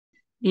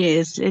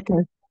Yes,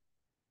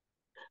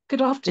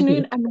 Good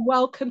afternoon and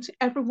welcome to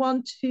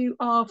everyone to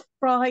our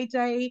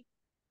Friday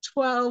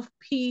 12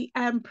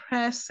 p.m.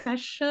 prayer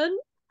session.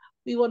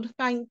 We want to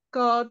thank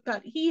God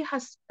that He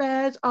has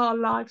spared our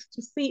lives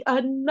to see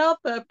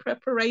another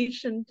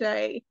preparation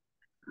day.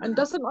 And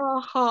doesn't our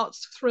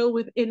hearts thrill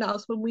within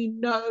us when we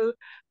know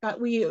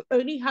that we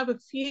only have a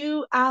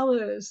few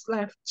hours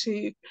left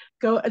to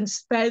go and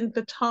spend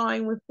the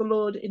time with the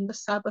Lord in the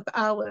Sabbath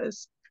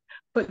hours?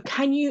 But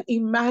can you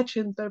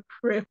imagine the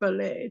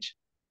privilege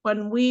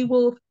when we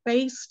will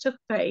face to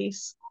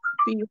face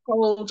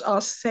behold our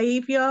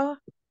Savior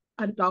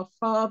and our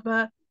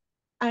Father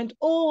and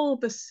all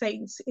the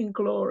saints in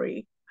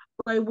glory,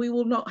 where we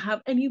will not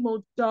have any more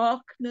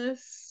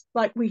darkness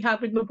like we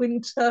have in the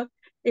winter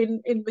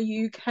in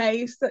the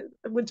UK. So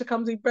winter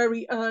comes in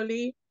very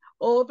early,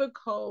 or the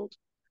cold,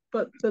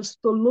 but the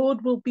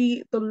Lord will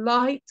be the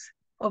light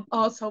of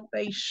our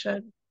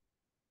salvation.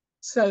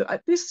 So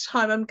at this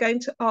time, I'm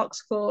going to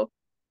ask for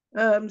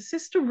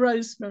Sister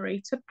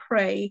Rosemary to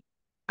pray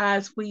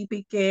as we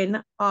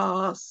begin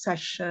our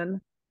session.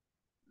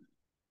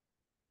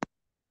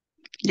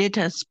 Let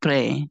us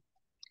pray.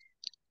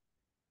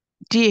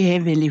 Dear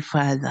Heavenly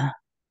Father,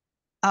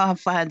 our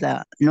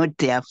Father, not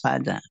their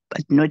Father,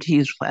 but not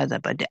his Father,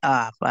 but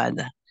our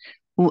Father,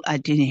 who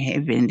art in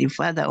heaven, the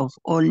Father of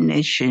all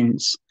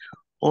nations,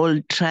 all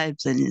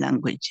tribes and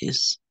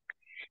languages.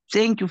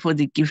 Thank you for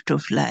the gift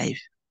of life.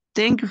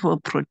 Thank you for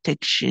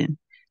protection.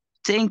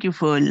 Thank you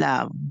for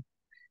love.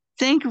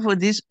 Thank you for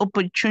this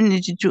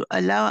opportunity to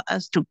allow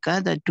us to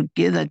gather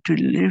together to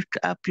lift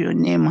up your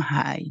name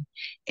high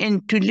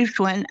and to lift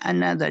one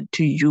another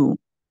to you,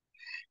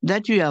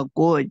 that you are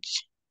God,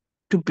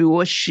 to be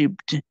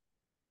worshipped.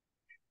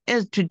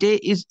 As today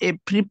is a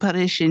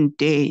preparation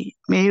day,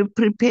 may you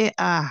prepare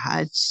our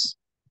hearts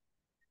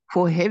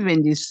for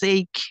heaven's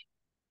sake.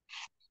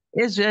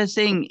 As we are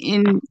saying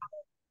in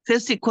 1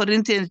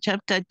 Corinthians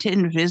chapter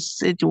 10, verse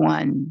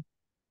 31,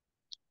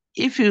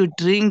 if you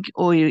drink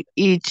or you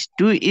eat,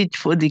 do it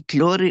for the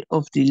glory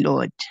of the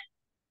Lord.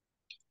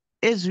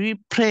 As we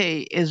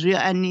pray, as we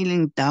are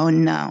kneeling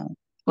down now,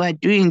 we are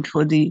doing it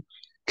for the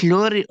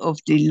glory of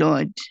the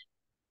Lord.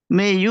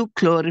 May you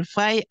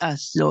glorify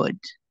us, Lord.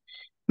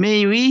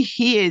 May we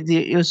hear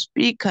your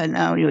speaker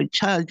now, your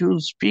child who will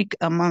speak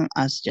among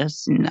us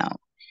just now.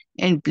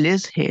 And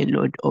bless her,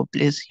 Lord, or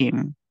bless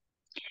him.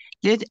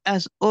 Let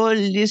us all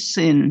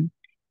listen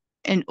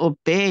and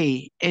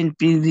obey and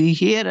be the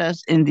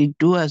hearers and the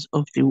doers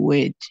of the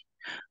word.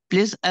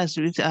 Bless us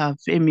with our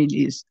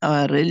families,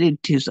 our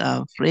relatives,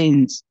 our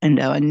friends, and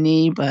our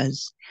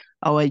neighbors,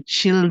 our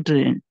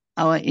children,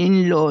 our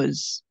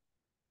in-laws,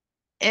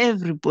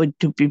 everybody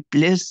to be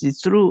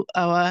blessed through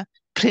our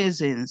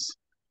presence.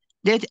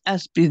 Let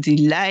us be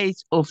the light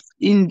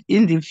in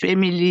the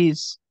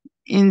families,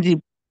 in the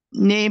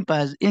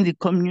neighbors, in the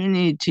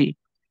community.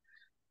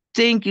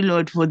 Thank you,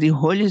 Lord, for the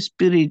Holy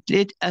Spirit.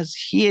 Let us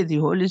hear the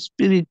Holy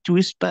Spirit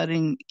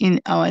whispering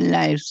in our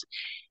lives,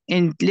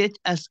 and let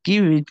us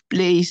give it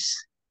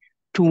place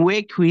to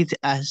work with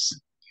us.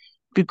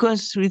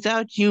 Because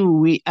without you,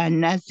 we are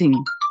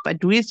nothing.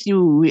 But with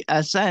you, we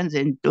are sons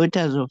and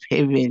daughters of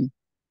heaven.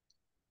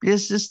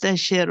 Bless Sister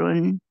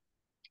Sharon,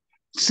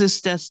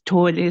 Sister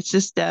Stole,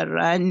 Sister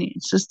Rani,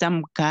 Sister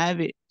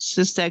Mugabe,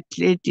 Sister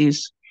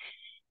Gladys,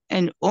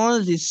 and all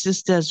the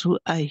sisters who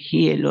are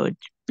here, Lord.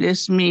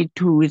 Bless me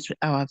too with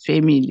our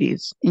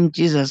families. In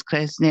Jesus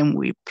Christ's name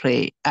we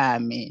pray.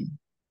 Amen.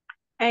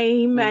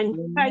 Amen.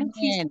 Amen. Thank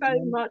you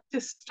so much,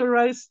 Sister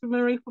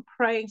Rosemary, for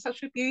praying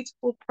such a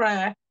beautiful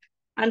prayer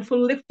and for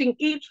lifting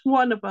each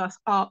one of us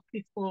up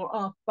before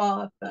our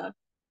Father.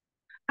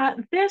 At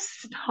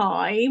this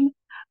time,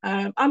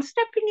 I'm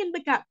stepping in the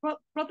gap.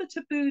 Brother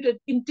Tabuda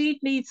indeed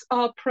needs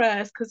our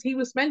prayers because he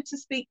was meant to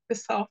speak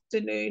this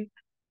afternoon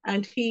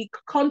and he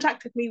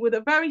contacted me with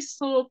a very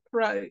sore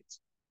throat.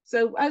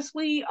 So as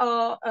we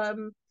are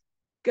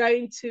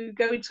going to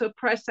go into a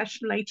prayer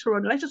session later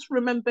on, let's just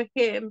remember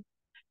him,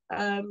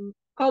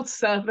 God's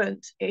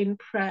servant, in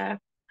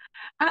prayer.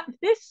 At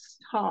this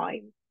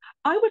time,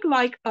 I would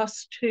like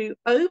us to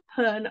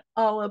open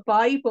our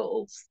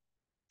Bibles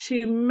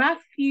to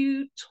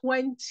Matthew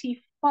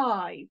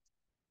 25.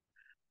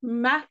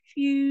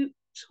 Matthew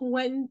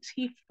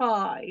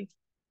 25.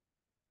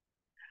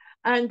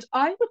 And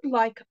I would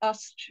like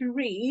us to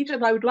read,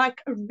 and I would like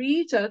a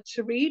reader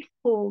to read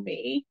for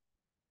me,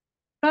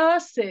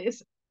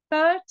 verses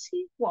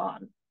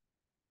 31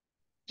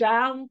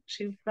 down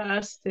to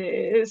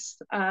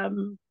verses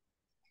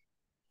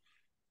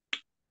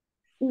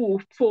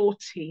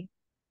 40.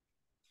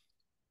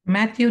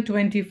 Matthew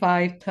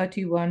 25,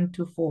 31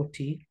 to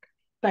 40.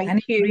 Thank and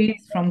it you.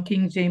 reads from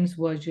King James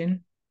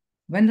Version,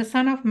 When the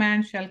Son of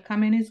Man shall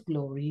come in his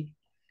glory,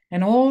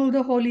 and all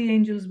the holy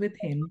angels with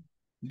him,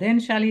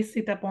 then shall he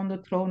sit upon the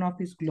throne of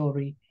his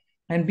glory,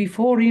 and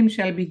before him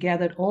shall be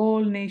gathered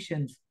all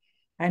nations,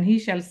 and he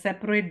shall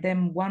separate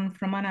them one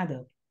from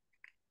another,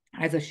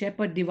 as a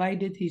shepherd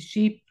divideth his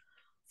sheep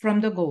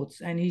from the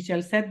goats, and he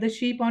shall set the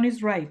sheep on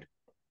his right,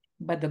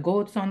 but the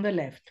goats on the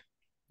left.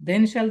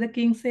 Then shall the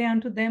king say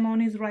unto them on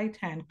his right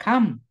hand,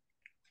 Come,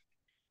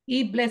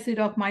 ye blessed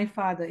of my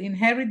Father,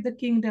 inherit the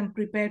kingdom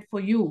prepared for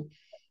you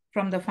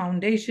from the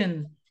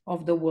foundation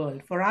of the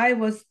world. For I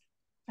was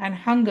and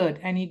hungered,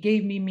 and he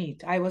gave me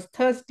meat. I was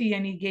thirsty,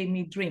 and he gave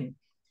me drink.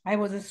 I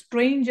was a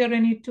stranger,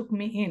 and he took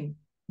me in.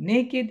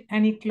 Naked,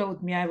 and he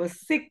clothed me. I was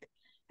sick,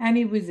 and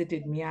he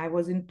visited me. I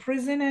was in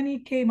prison, and he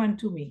came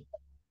unto me.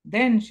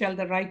 Then shall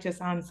the righteous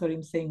answer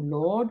him, saying,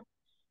 Lord,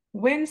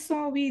 when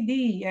saw we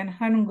thee and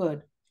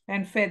hungered,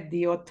 and fed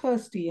thee, or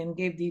thirsty, and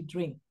gave thee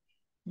drink?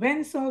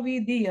 When saw we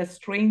thee a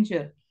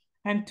stranger,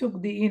 and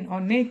took thee in, or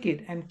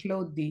naked, and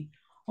clothed thee?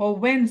 Or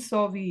when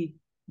saw we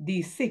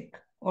thee sick,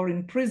 or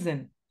in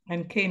prison,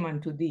 and came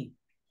unto thee?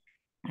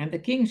 And the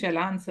king shall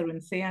answer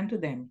and say unto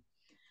them,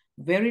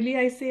 Verily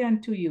I say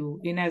unto you,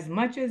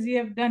 inasmuch as ye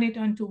have done it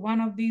unto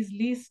one of these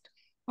least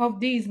of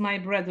these my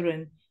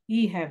brethren,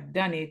 ye have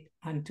done it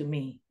unto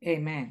me.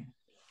 Amen.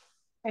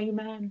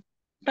 Amen.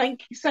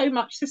 Thank you so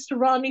much, Sister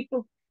Rani,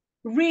 for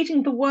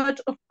reading the word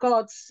of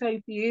God so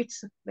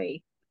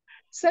beautifully.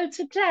 So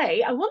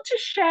today I want to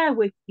share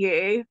with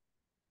you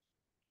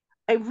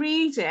a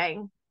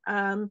reading.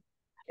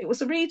 It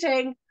was a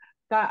reading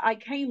that I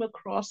came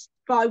across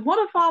by one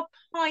of our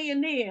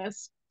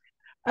pioneers,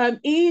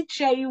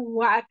 E.J.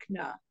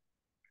 Waggoner.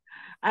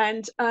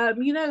 And, when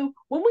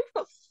we've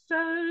got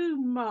so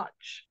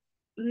much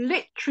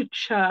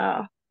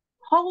literature,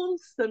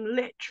 wholesome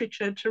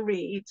literature to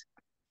read,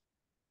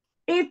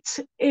 it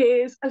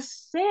is a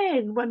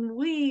sin when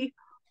we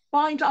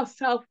find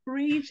ourselves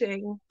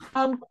reading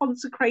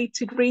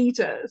unconsecrated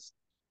readers,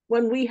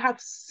 when we have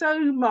so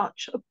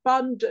much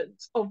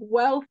abundance of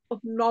wealth of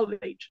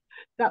knowledge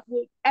that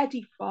will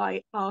edify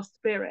our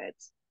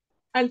spirits.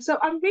 And so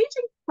I'm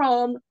reading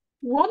from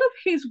one of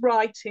his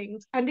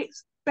writings, and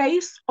it's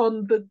based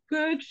on the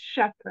Good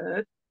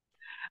Shepherd,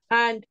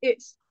 and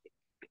it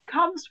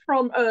comes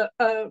from a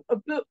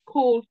book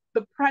called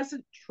The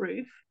Present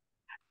Truth,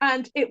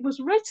 and it was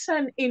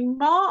written in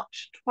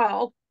March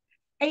 12th,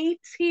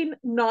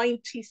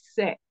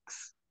 1896.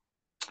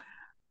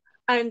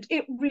 And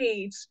it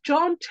reads,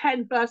 John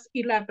 10, verse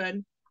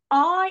 11,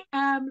 I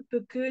am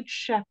the good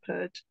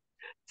shepherd.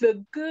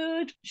 The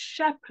good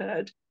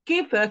shepherd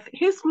giveth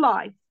his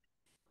life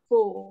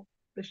for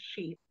the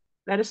sheep.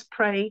 Let us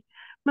pray.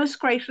 Most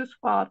gracious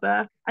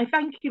Father, I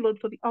thank you, Lord,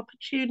 for the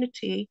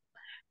opportunity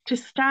to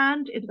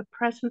stand in the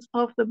presence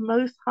of the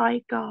Most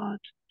High God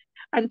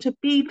and to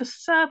be the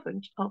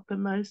servant of the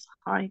Most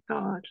High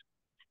God.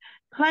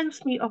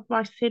 Cleanse me of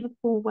my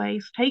sinful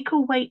ways. Take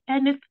away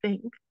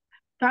anything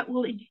that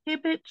will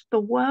inhibit the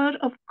word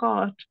of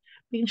God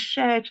being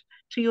shared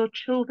to your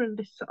children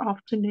this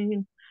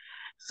afternoon.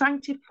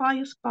 Sanctify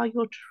us by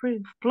your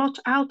truth. Blot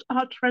out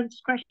our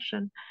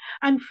transgression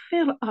and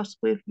fill us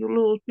with your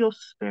Lord, your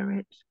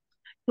spirit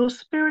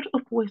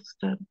of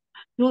wisdom,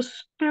 your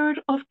spirit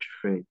of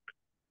truth.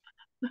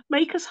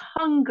 Make us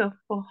hunger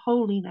for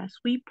holiness,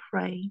 we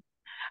pray.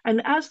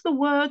 And as the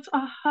words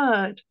are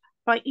heard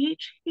by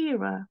each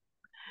hearer,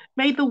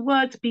 may the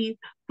words be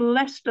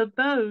blessed are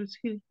those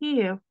who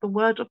hear the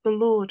word of the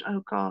Lord,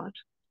 O God,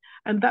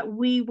 and that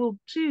we will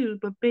do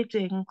the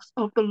biddings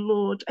of the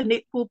Lord, and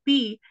it will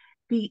be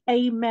the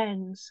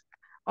amens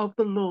of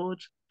the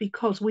Lord,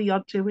 because we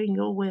are doing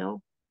your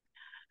will.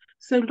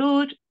 So,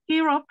 Lord,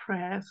 hear our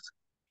prayers.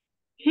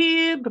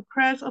 Hear the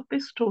prayers of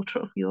this daughter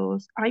of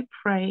yours, I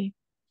pray.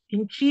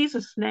 In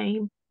Jesus'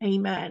 name,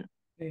 amen.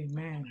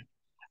 Amen.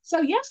 So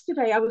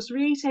yesterday I was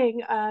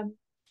reading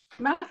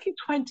Matthew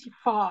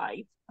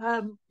 25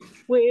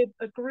 with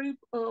a group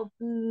of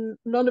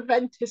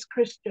non-Adventist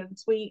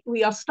Christians.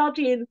 We are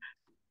studying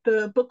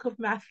the book of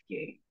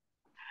Matthew.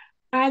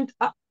 And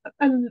as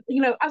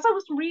I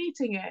was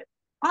reading it,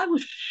 I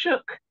was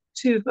shook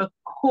to the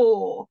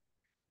core.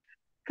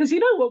 Because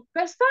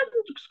there's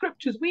certain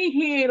scriptures we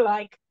hear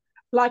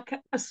like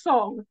a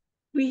song.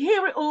 We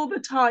hear it all the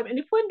time. And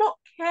if we're not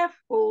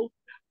careful,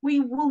 we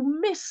will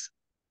miss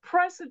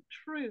present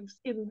truths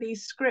in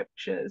these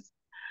scriptures.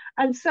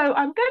 And so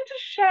I'm going to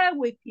share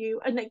with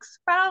you and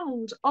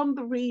expound on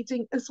the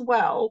reading as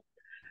well,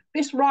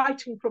 this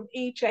writing from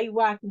E.J.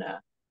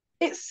 Waggoner.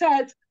 It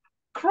said,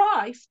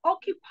 Christ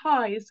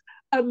occupies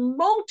a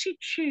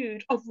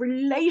multitude of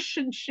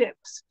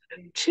relationships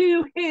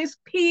to his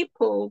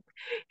people.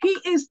 He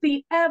is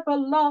the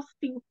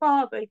everlasting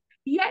Father,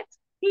 yet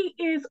he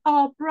is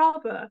our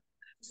brother.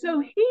 So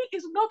he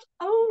is not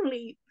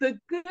only the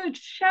good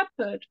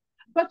shepherd,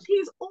 but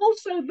he's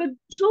also the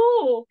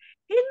door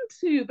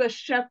into the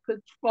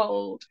shepherd's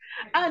fold,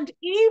 and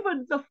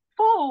even the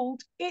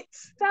fold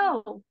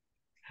itself.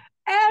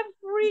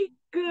 Every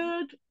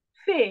good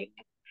thing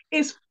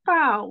is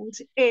found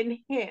in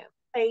him.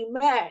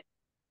 Amen.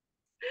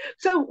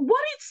 So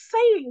what it's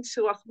saying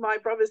to us, my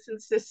brothers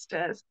and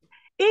sisters,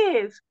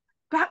 is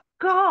that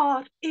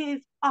God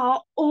is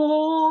our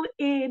all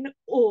in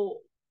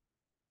all.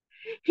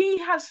 He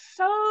has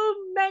so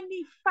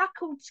many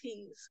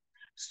faculties,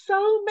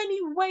 so many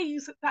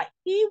ways that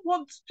he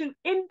wants to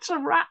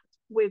interact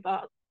with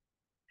us.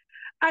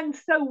 And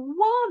so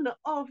one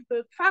of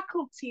the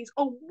faculties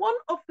or one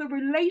of the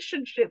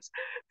relationships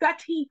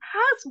that he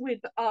has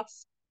with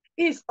us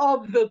is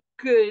of the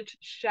good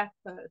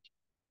shepherd.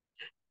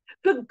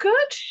 The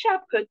good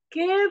shepherd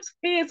gives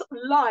his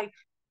life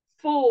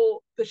for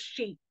the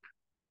sheep.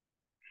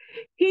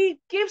 He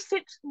gives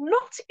it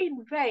not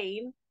in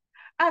vain,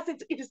 as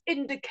it is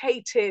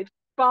indicated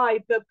by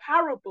the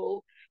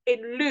parable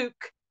in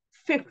Luke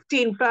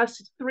 15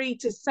 verses 3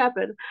 to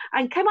 7.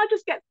 And can I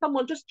just get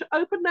someone just to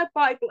open their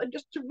Bible and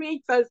just to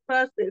read those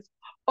verses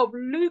of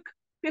Luke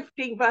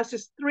 15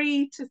 verses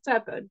 3 to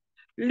 7.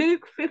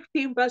 Luke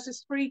 15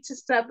 verses 3 to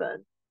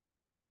 7.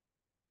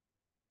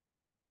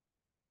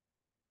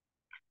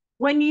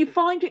 When you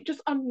find it,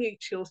 just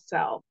unmute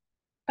yourself.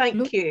 Thank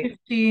Luke you.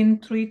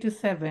 15, 3 to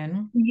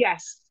 7.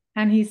 Yes.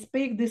 And he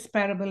spake this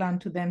parable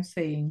unto them,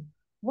 saying,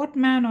 What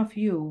man of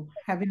you,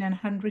 having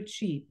 100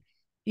 sheep,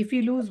 if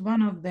he lose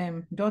one of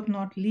them, doth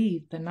not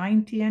leave the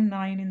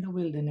 99 in the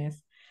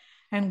wilderness,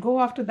 and go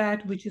after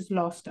that which is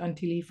lost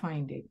until he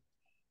find it?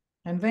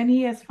 And when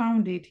he has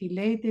found it, he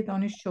layeth it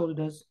on his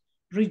shoulders,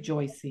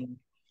 rejoicing.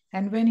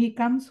 And when he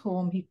comes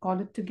home, he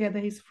calleth together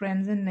his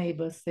friends and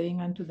neighbors,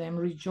 saying unto them,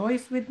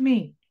 Rejoice with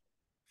me,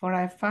 for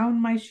I have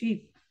found my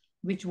sheep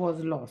which was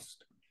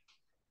lost.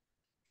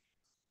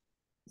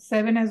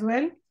 7 as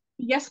well.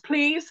 Yes,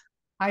 please.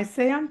 I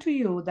say unto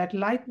you that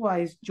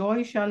likewise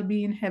joy shall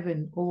be in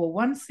heaven over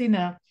one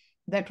sinner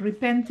that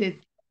repenteth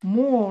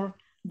more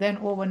than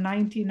over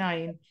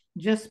 99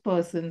 just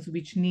persons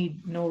which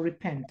need no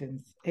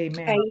repentance.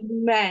 Amen.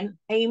 Amen.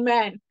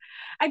 Amen.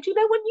 And you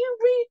know, when you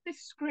read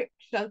this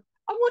scripture,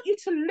 I want you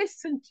to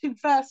listen to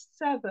verse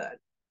 7.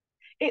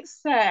 It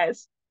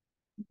says,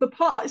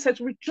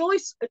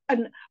 rejoice,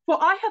 and for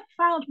I have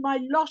found my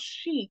lost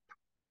sheep,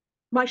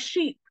 my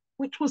sheep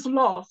which was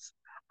lost.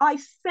 I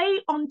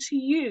say unto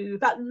you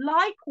that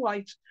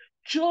likewise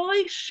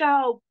joy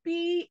shall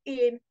be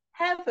in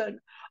heaven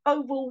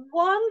over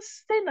one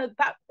sinner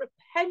that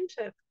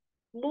repenteth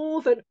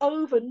more than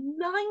over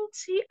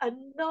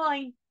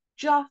 99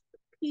 just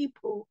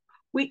people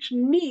which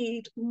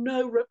need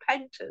no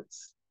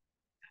repentance.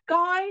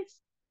 Guys,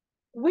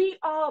 we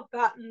are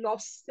that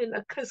lost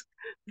sinner, because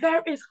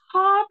there is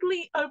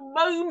hardly a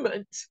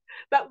moment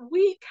that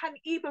we can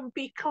even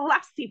be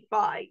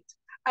classified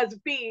as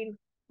being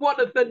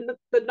one of the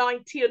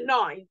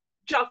 99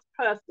 just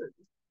persons.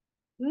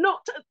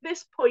 Not at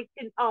this point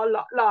in our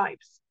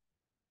lives,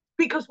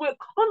 because we're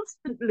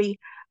constantly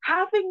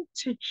having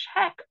to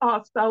check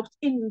ourselves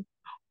in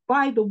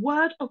by the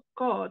word of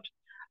God,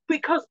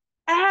 because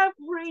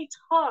every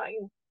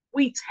time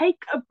we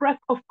take a breath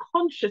of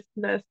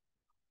consciousness,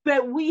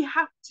 that we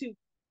have to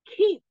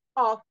keep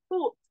our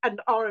thoughts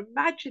and our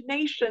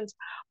imaginations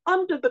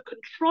under the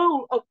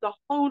control of the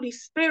Holy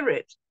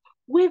Spirit.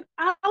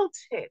 Without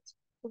it,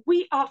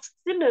 we are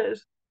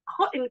sinners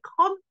in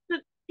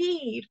constant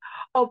need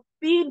of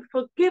being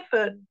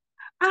forgiven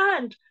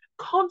and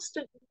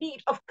constant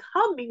need of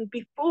coming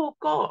before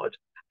God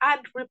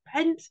and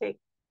repenting.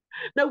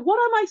 Now, what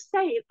am I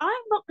saying?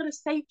 I'm not going to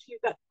say to you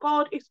that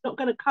God is not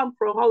going to come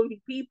for a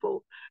holy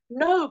people.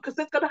 No, because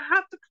there's going to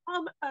have to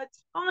come a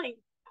time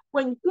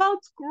when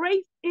God's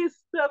grace is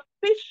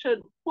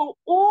sufficient for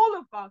all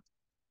of us,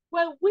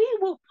 where we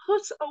will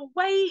put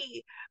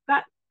away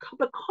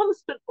the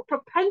constant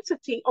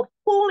propensity of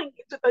falling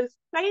into those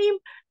same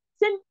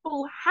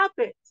sinful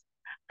habits.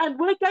 And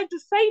we're going to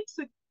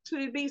say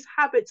to these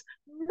habits,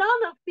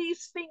 none of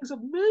these things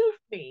have moved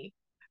me,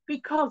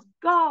 because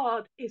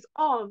God is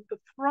on the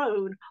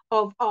throne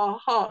of our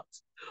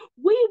hearts.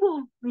 We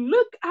will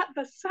look at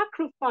the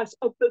sacrifice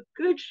of the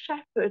Good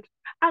Shepherd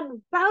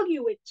and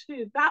value it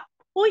to that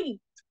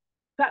point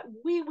that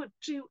we would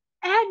do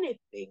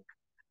anything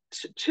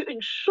to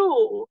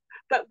ensure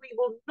that we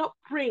will not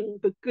bring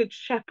the Good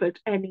Shepherd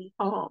any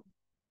harm.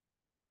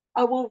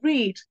 I will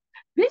read.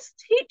 This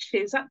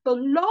teaches that the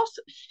lost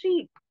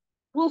sheep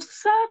will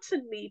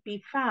certainly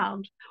be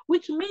found,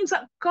 which means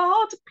that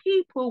God's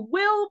people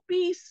will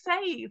be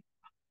saved,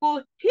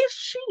 for his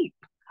sheep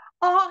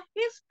are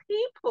his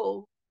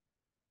people.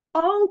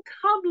 Oh,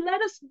 come,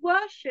 let us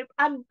worship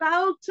and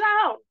bow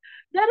down.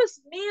 Let us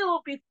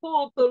kneel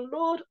before the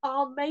Lord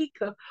our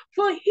Maker,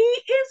 for he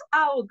is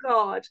our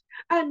God,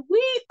 and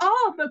we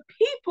are the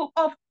people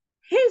of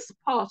his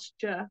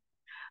pasture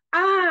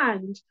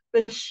and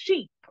the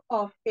sheep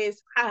of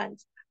his hand.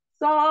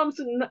 Psalms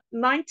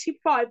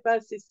 95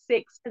 verses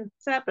 6 and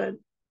 7.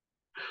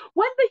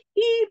 When the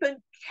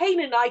heathen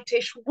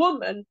Canaanitish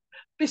woman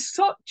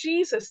besought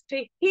Jesus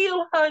to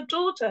heal her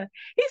daughter,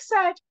 he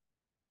said,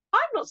 I'm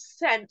not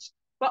sent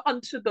but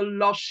unto the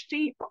lost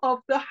sheep of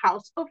the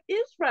house of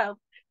Israel.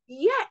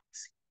 Yet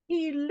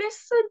he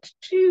listened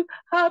to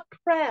her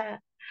prayer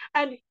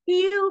and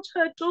healed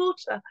her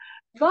daughter,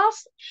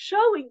 thus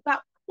showing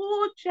that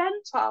poor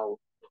Gentile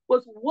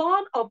was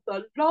one of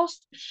the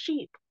lost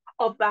sheep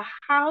of the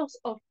house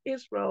of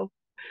Israel.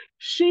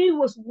 She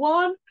was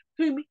one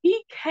whom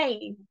he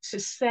came to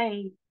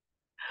save.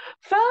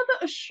 Further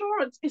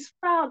assurance is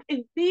found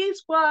in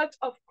these words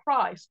of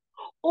Christ.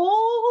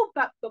 All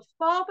that the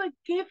Father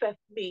giveth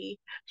me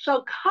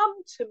shall come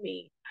to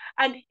me,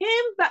 and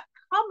him that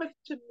cometh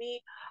to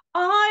me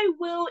I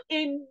will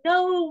in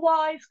no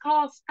wise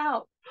cast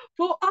out.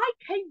 For I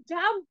came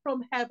down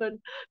from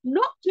heaven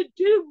not to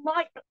do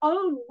my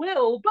own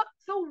will, but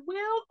the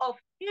will of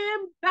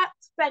him that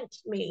sent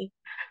me.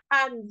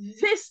 And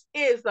this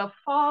is the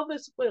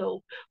Father's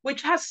will,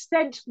 which has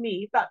sent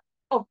me, that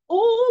of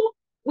all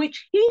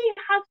which he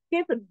hath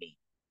given me,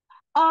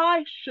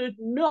 I should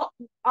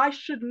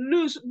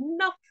lose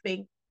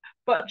nothing,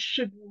 but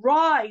should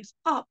rise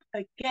up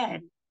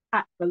again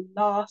at the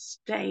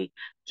last day.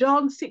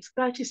 John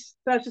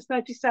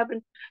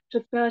 6:37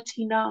 to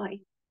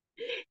 39.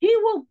 He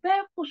will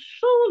therefore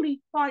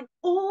surely find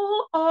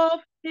all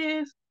of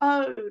his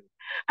own,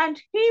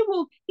 and he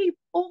will keep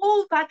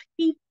all that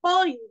he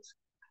finds.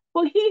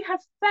 For he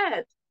has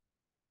said,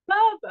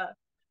 Father,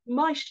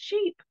 my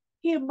sheep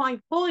hear my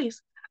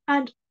voice,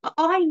 and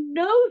I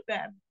know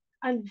them,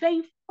 and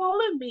they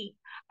follow me,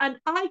 and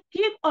I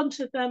give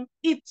unto them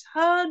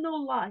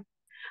eternal life,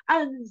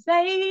 and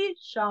they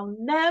shall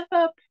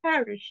never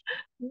perish,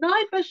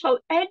 neither shall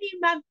any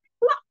man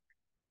pluck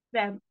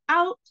them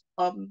out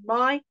of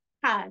my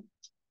hand.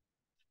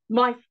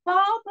 My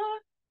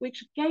Father,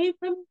 which gave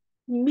them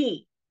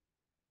me,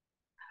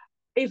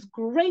 is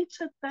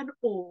greater than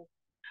all,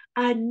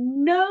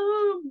 and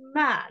no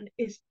man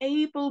is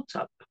able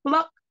to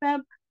pluck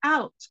them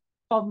out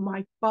of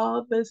my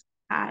Father's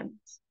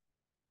hands.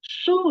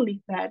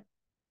 Surely then,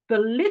 the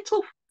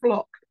little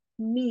flock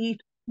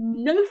need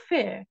no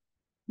fear,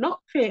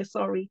 not fear,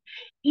 sorry,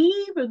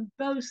 even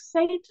though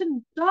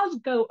Satan does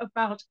go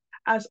about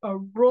as a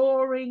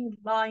roaring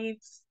lion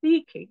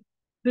seeking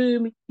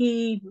whom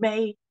he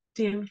may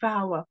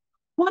devour.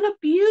 What a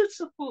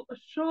beautiful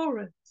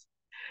assurance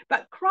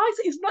that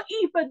Christ is not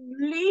even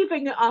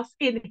leaving us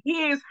in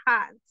his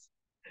hands,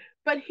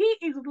 but he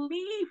is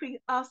leaving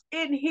us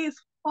in his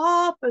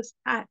Father's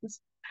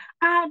hands.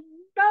 And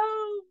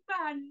no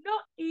man,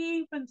 not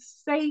even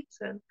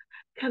Satan,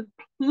 can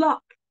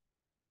pluck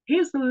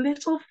his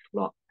little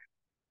flock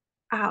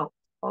out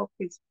of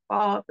his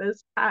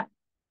Father's hand.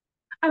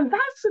 And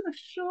that's an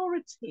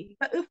assurity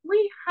that if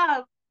we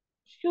have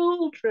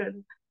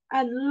children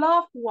and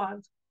loved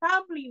ones,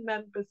 family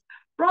members,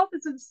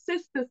 brothers and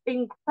sisters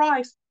in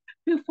Christ,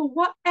 who for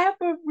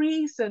whatever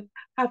reason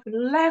have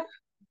left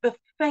the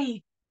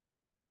faith,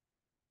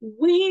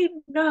 we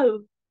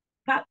know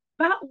that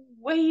that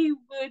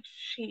wayward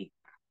sheep,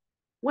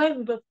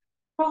 when the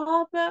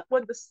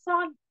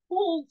Son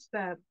calls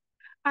them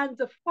and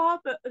the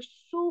Father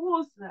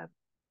assures them,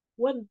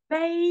 when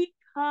they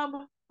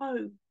come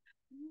home,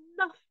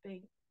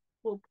 nothing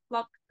will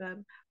pluck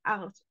them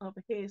out of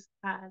his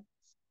hands.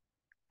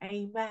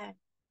 Amen.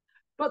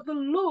 But the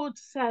Lord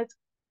said,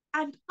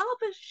 and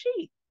other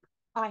sheep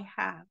I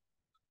have,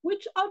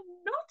 which are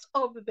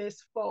not of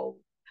this fold,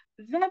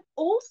 them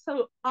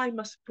also I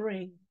must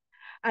bring,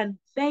 and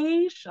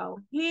they shall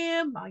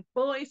hear my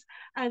voice,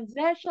 and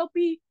there shall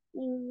be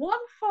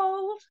one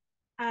fold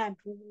and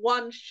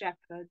one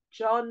shepherd.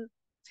 John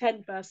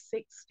 10 verse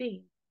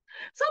 16.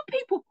 Some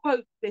people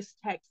quote this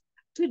text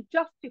to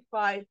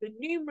justify the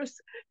numerous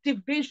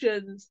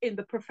divisions in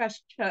the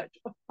professed Church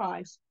of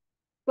Christ,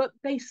 but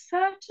they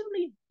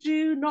certainly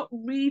do not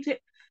read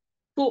it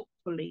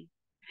thoughtfully.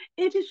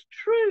 It is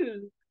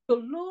true, the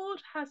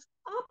Lord has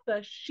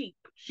other sheep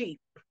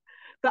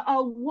that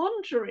are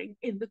wandering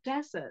in the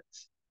desert,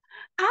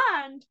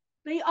 and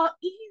they are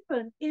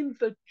even in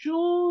the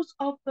jaws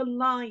of the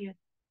lion,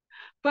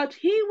 but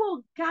he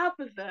will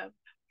gather them,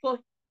 for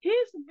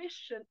his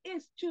mission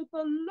is to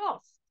the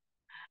lost.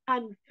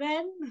 And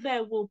then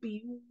there will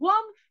be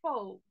one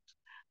fold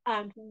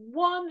and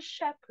one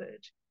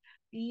shepherd.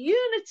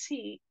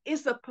 Unity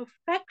is the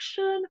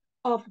perfection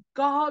of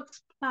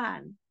God's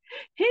plan.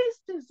 His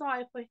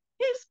desire for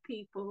his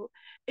people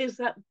is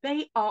that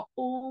they are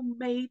all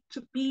made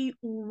to be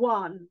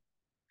one.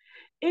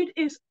 It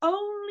is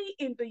only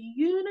in the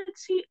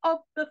unity of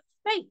the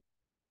faith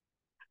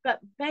that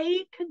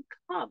they can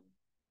come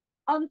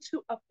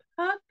unto a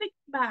perfect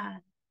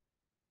man,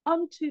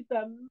 unto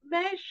the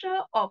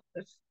measure of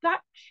the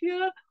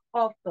stature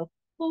of the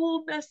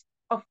fullness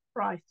of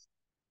Christ.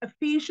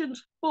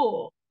 Ephesians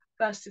 4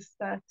 verses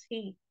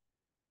 13.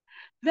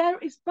 There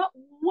is but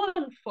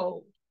one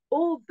fold,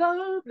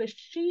 although the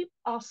sheep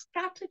are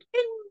scattered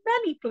in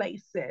many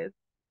places.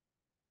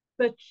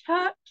 The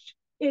church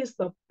is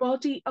the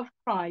body of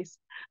Christ,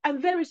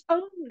 and there is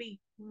only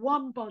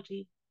one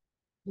body,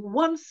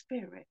 one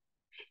spirit.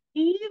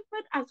 Even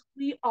as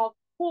we are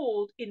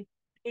called in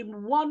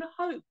one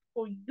hope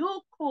for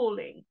your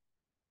calling,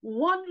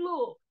 one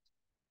Lord,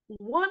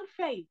 one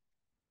faith,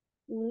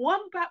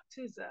 one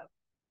baptism,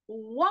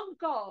 one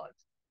God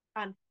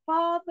and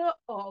Father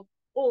of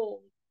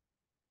all,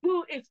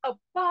 who is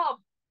above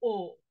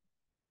all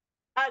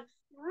and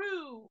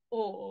through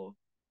all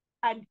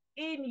and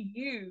in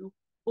you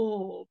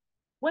all.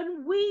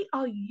 When we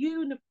are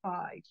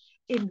unified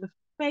in the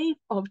faith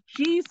of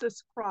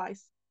Jesus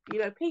Christ, You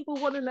know, people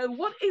want to know,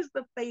 what is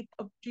the faith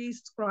of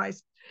Jesus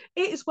Christ?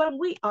 It is when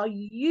we are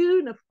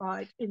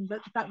unified in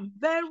that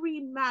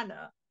very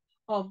manner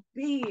of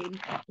being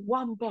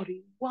one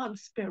body, one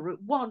spirit,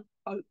 one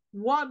hope,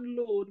 one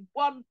Lord,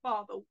 one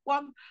Father,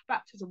 one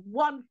baptism,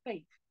 one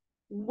faith,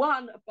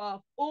 one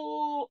above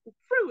all,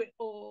 through it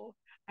all,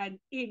 and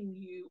in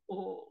you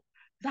all.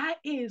 That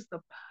is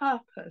the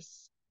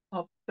purpose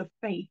of the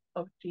faith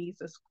of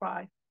Jesus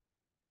Christ.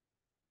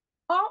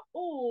 Are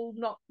all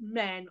not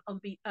men on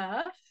the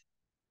earth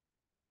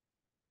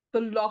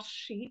the lost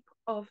sheep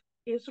of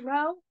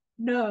Israel?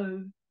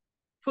 No,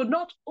 for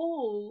not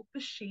all the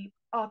sheep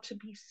are to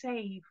be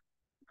saved,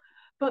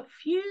 but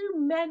few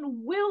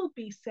men will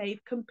be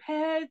saved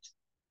compared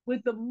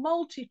with the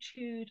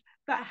multitude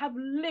that have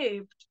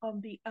lived on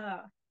the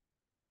earth.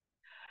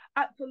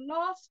 At the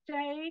last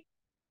day,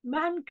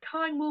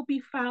 mankind will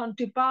be found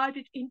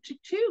divided into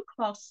two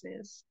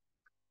classes,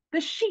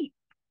 the sheep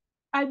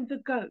and the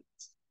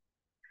goats,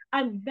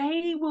 and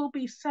they will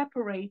be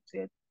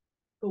separated,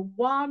 the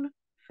one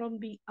from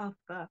the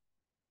other.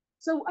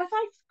 So as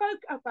I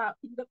spoke about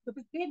in the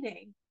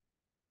beginning,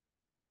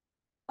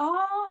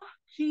 our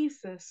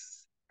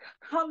Jesus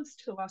comes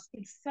to us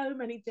in so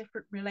many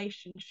different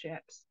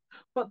relationships,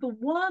 but the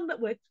one that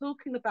we're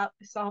talking about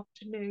this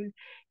afternoon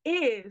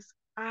is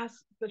as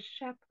the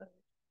shepherd.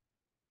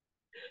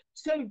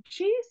 So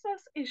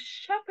Jesus is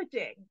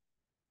shepherding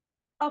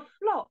a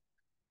flock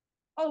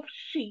of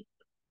sheep,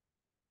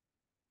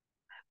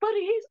 but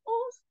he's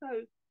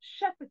also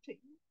shepherding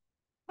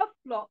a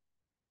flock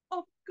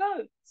of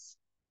goats.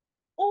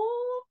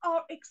 All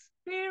are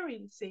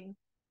experiencing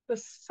the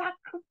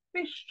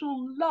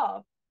sacrificial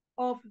love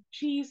of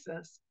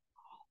Jesus.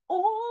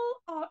 All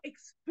are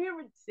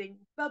experiencing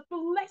the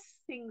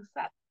blessings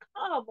that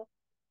come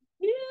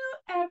new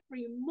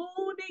every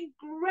morning.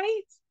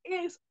 Great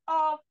is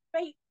our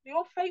faith,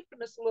 your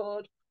faithfulness,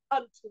 Lord,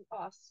 unto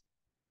us.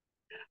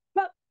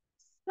 But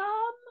some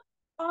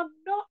are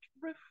not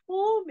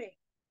reforming.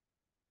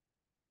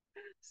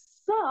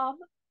 Some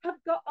have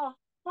got a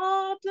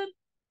hardened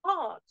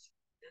heart.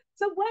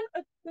 So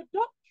when the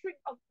doctrine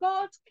of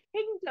God's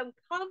kingdom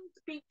comes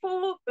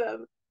before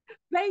them,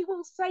 they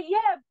will say,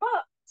 yeah,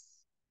 but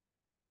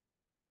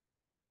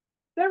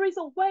there is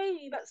a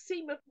way that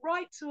seemeth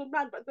right to a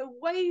man, but the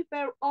way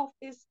thereof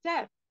is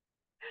death.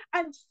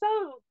 And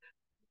so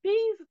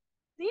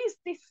these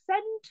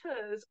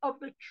dissenters of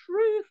the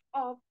truth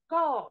of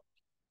God,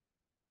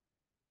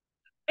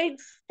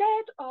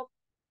 instead of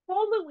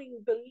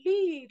following the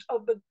lead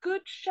of the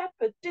good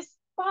shepherd,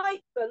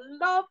 despite the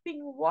loving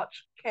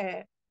watch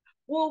care,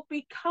 will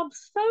become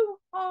so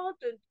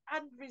hardened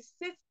and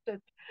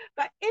resistant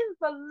that in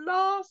the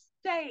last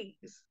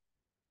days,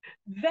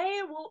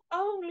 there will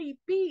only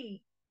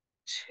be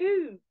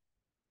two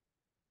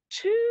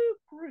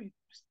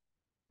groups,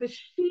 the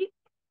sheep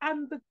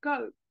and the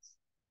goats.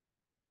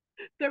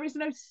 There is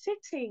no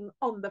sitting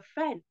on the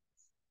fence,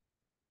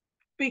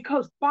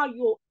 because by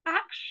your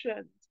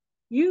actions,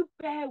 you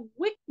bear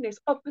witness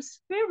of the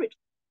Spirit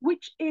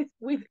which is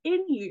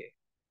within you.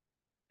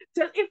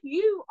 So if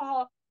you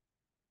are,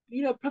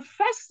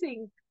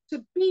 professing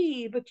to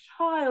be the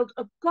child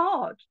of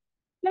God,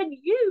 then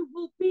you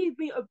will be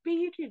the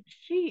obedient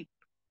sheep.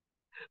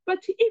 But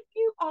if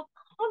you are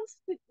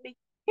constantly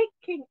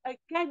kicking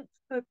against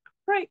the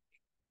prick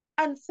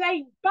and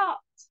saying but,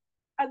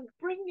 and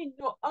bringing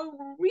your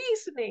own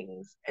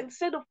reasonings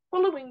instead of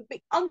following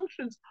the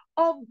unctions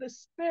of the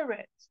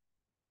Spirit,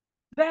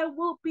 there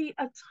will be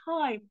a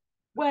time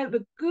where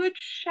the good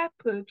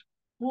shepherd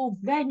will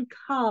then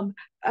come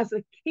as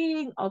a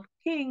King of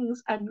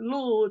kings and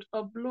Lord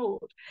of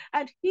lords,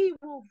 and he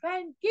will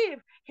then give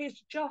his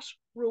just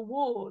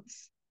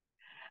rewards.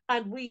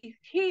 And we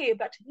hear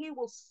that he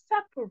will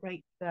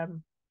separate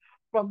them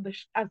from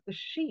as the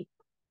sheep,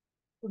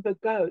 the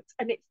goats.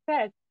 And it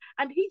says,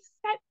 and he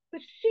set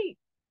the sheep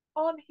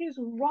on his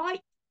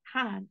right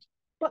hand,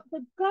 but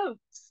the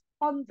goats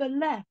on the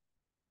left.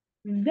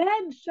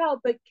 Then shall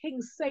the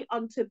king say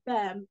unto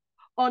them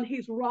on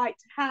his right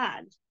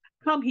hand,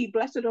 come ye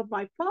blessed of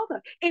my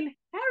Father,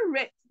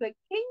 inherit the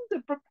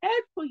kingdom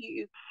prepared for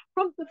you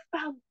from the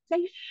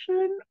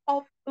foundation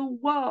of the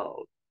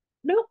world.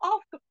 No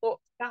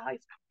afterthoughts, guys,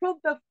 from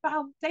the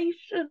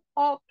foundation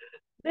of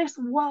this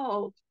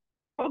world,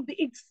 from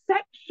the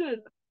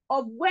inception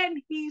of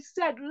when he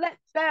said, let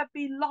there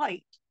be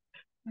light,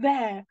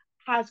 there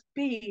has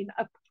been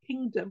a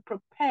kingdom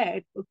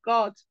prepared for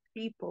God's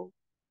people.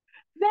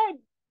 Then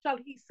shall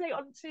he say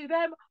unto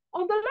them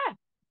on the left,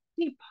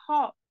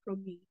 depart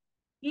from me,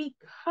 ye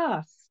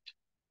cursed,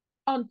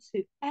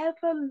 unto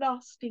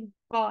everlasting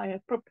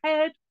fire,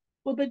 prepared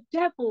for the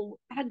devil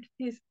and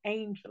his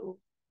angels.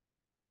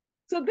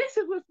 So this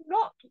was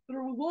not the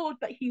reward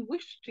that he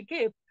wished to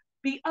give.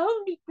 The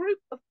only group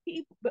of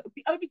people,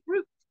 the only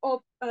group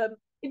of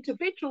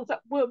individuals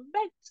that were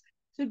meant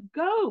to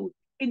go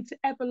into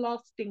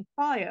everlasting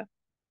fire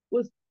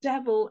was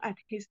devil and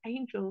his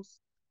angels.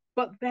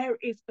 But there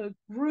is a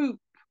group,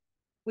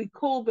 we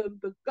call them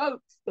the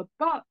goats, the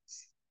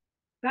butts,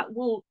 that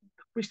will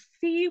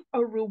receive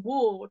a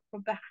reward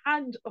from the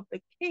hand of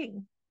the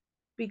king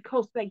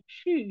because they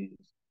choose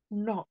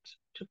not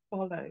to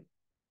follow.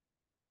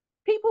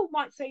 People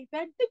might say,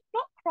 then, did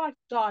not Christ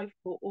die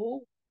for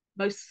all?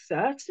 Most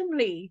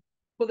certainly,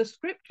 for the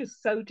scriptures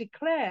so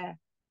declare.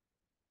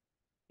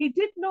 He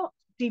did not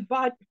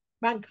divide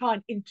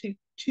mankind into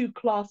two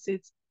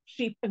classes,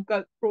 sheep and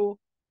goat,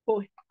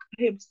 for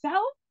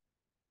himself.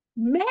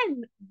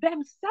 Men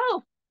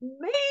themselves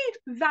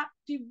made that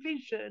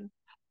division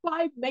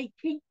by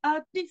making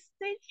a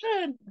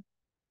decision.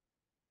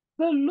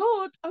 The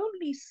Lord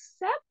only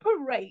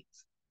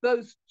separates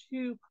those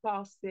two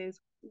classes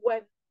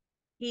when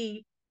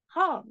he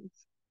comes.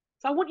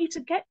 So I want you to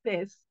get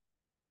this.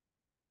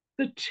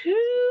 The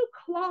two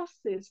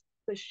classes,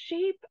 the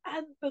sheep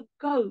and the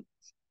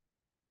goats,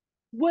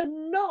 were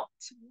not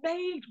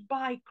made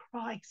by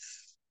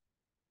Christ.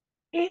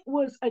 It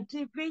was a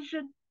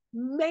division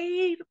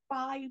made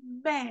by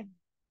men,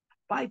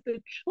 by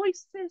the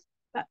choices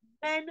that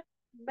men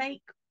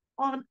make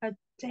on a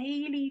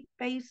daily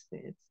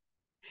basis.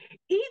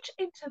 Each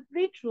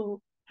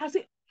individual has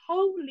it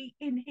wholly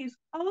in his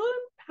own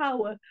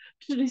power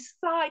to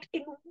decide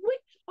in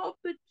which of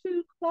the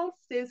two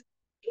classes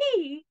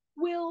he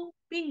will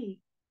be.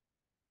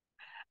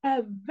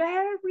 A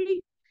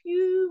very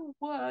few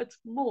words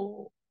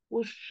more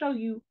will show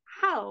you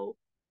how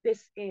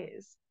this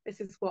is.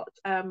 This is what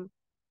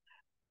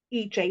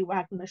E.J.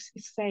 Waggoner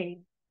is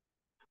saying.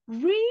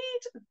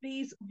 Read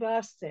these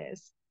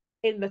verses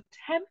in the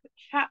 10th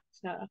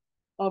chapter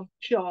of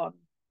John,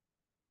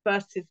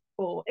 verses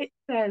 4. It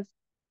says,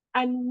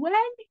 and when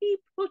he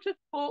putteth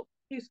forth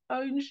his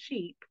own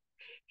sheep,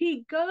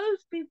 he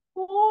goes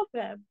before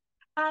them,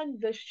 and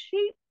the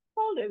sheep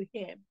follow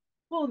him,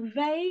 for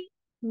they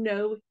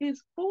know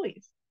his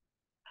voice.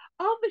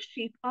 Other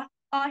sheep I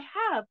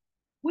have,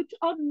 which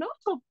are not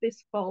of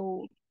this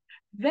fold.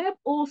 Them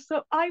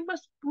also I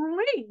must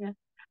bring,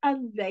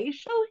 and they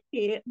shall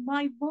hear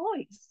my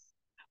voice.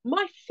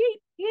 My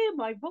sheep hear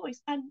my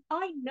voice, and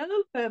I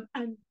know them,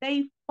 and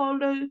they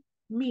follow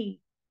me.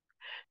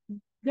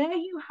 There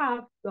you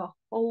have the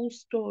whole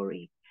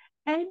story.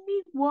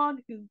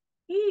 Anyone who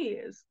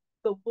hears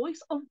the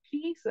voice of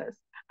Jesus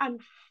and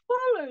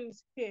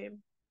follows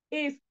him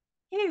is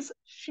his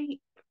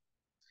sheep.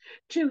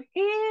 To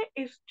hear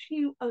is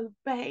to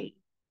obey.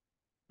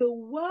 The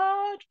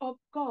word of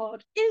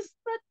God is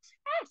the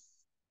test.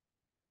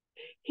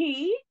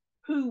 He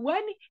who,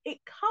 when it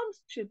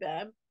comes to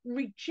them,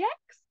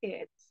 rejects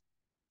it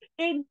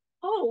in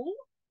whole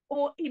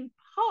or in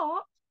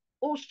part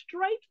or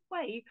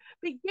straightway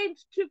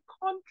begins to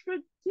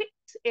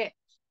contradict it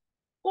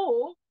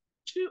or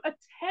to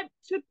attempt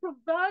to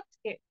pervert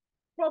it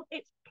from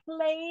its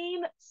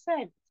plain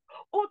sense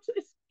or to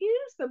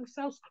excuse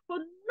themselves for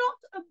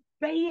not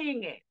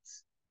obeying it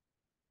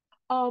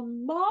are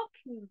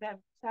marking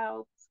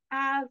themselves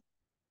as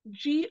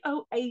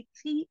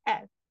GOATS,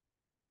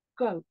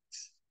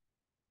 goats.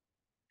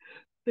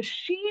 The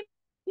sheep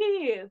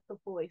hear the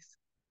voice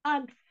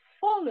and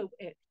follow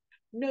it,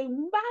 no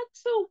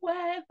matter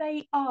where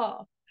they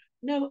are,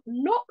 nor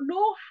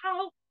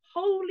how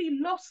wholly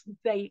lost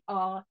they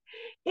are.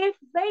 If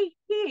they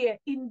hear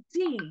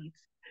indeed,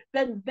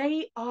 then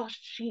they are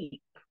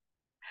sheep,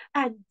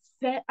 and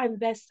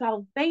their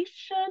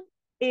salvation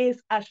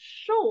is as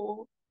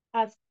sure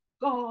as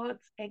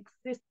God's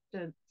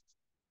existence.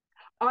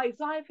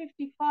 Isaiah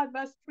 55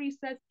 verse 3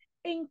 says,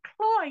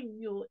 incline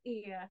your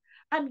ear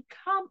and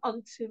come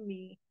unto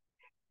me.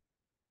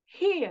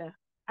 Hear,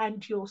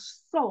 and your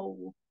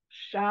soul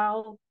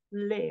shall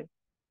live.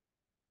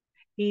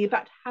 He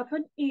that hath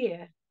an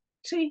ear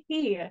to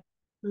hear,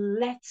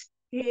 let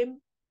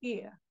him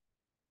hear.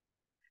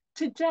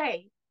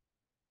 Today,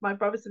 my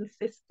brothers and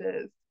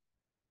sisters,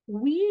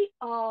 we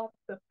are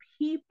the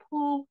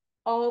people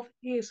of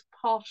his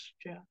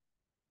pasture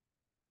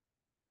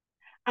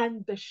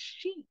and the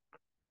sheep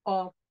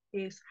of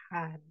his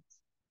hand.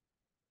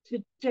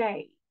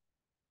 Today,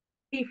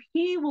 if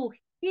he will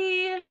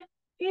hear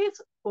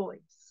his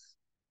voice,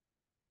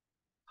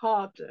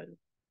 harden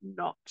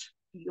not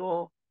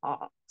your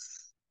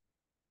hearts.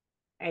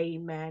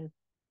 Amen.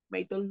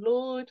 May the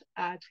Lord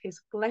add his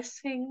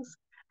blessings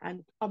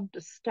and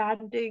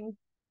understanding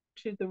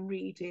to the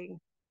reading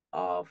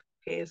of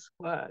his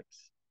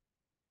words.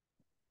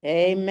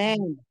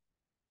 Amen.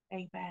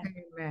 Amen.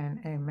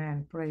 Amen.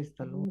 Amen. Praise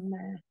the Lord.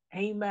 Amen.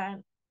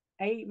 Amen.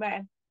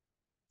 Amen.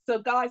 So,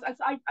 guys, as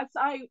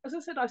I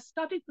said, I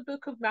studied the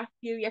book of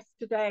Matthew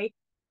yesterday,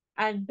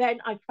 and then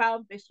I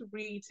found this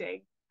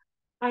reading,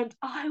 and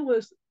I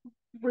was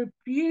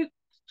rebuked,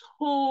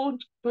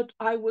 taunted, but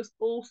I was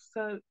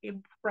also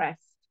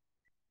impressed.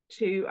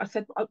 I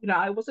said,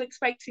 I wasn't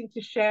expecting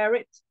to share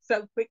it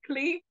so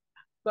quickly,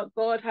 but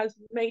God has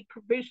made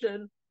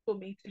provision for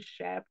me to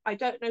share. I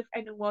don't know if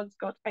anyone's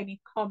got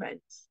any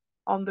comments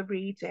on the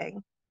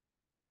reading.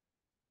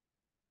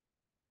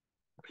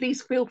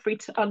 Please feel free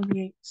to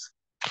unmute.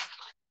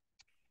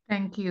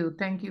 Thank you.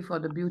 Thank you for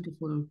the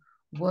beautiful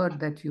word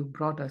that you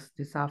brought us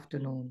this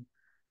afternoon,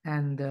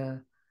 and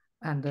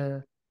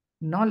the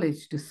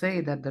knowledge to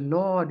say that the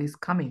Lord is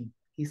coming.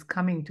 He's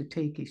coming to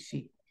take his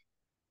sheep.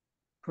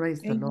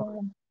 Praise the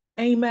Lord.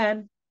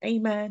 Amen.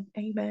 Amen.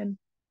 Amen.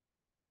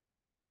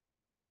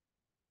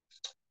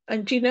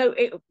 And you know,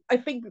 I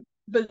think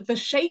the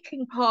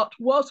shaking part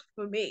was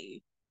for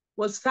me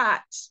was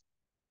that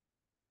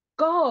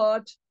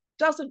God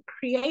doesn't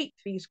create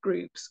these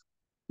groups.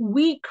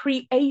 We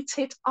create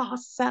it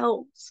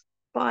ourselves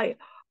by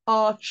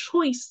our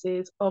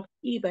choices of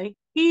either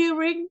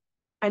hearing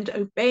and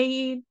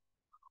obeying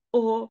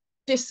or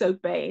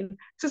disobeying.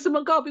 Sister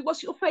Mugabe,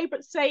 what's your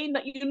favorite saying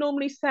that you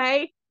normally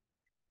say?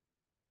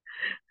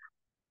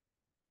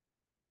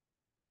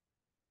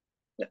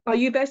 Are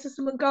you there,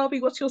 Sister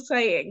Mugabe? What's your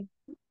saying?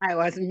 I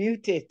was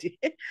muted.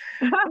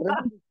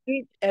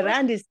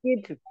 Around the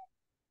street,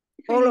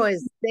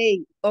 always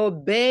say,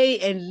 obey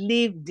and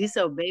leave,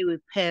 disobey, we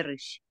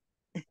perish.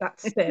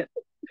 That's it.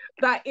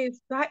 That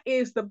is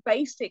the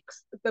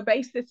basics, the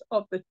basis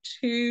of the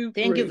two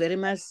Thank you groups. very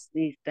much,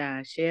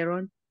 Sister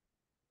Sharon.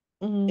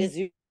 As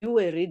you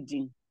were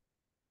reading,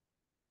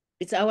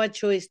 it's our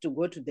choice to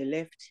go to the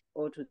left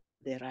or to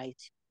the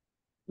right.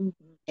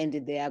 And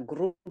there are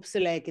groups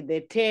like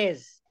the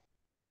tares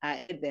are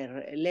at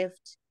the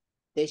left,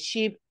 the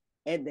sheep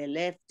at the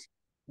left,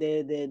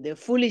 the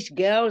foolish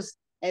girls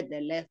at the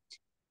left.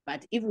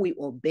 But if we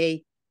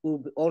obey, we'll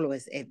be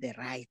always at the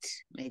right.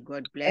 May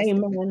God bless.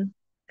 Amen.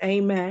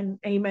 Amen.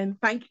 Amen.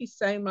 Thank you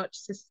so much,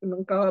 Sister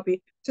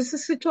Mugabe. Sister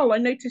Sitol, I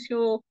noticed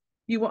you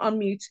were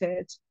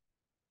unmuted.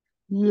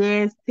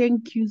 Yes,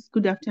 thank you.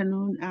 Good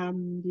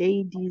afternoon,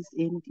 ladies,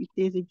 and if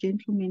there's a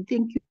gentleman,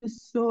 thank you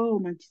so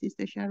much,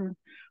 Sister Sharon,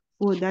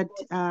 for that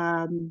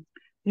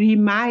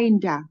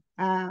reminder.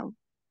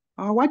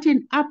 What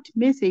an apt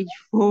message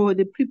for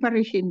the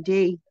preparation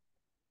day.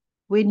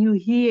 When you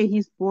hear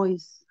his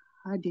voice,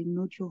 harden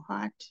not your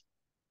heart.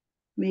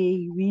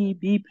 May we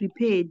be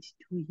prepared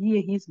to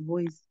hear his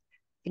voice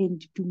and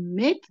to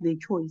make the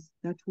choice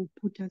that will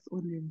put us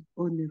on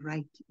the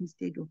right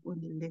instead of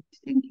on the left.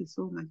 Thank you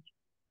so much.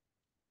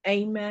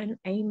 Amen.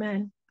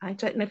 Amen. I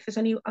don't know if there's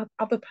any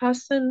other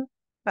person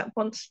that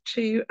wants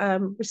to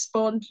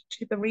respond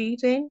to the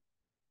reading.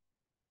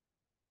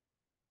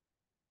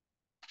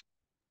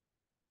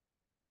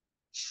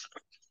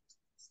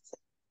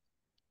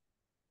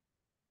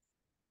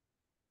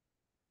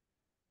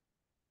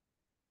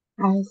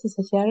 Hi,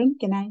 Sister Sharon.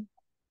 Can I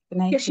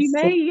Yes, you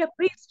may. Yeah,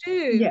 please do.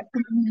 Yeah.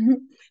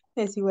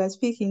 As you were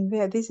speaking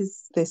there, this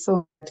is the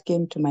song that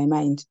came to my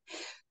mind.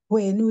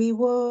 When we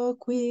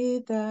walk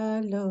with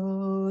the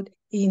Lord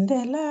in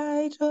the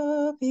light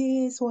of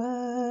his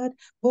word,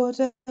 what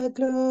a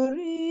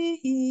glory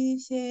he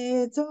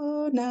sheds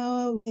on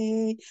our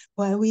way.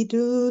 While we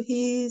do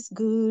his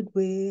good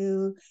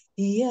will,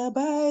 he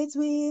abides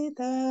with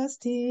us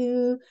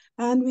still,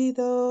 and with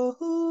all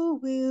who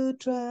will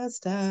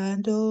trust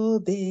and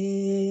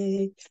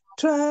obey.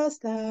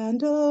 Trust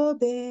and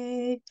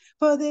obey,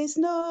 for there's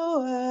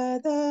no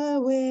other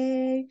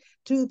way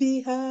to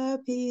be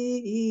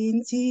happy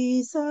in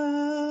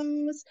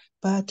Jesus,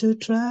 but to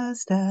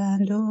trust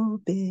and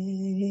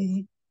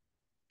obey.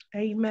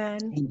 Amen.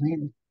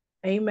 Amen.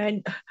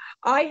 Amen.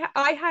 I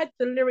had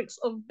the lyrics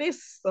of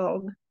this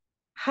song.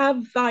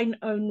 Have thine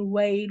own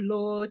way,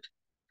 Lord.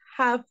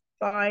 Have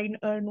thine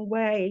own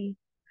way.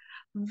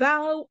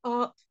 Thou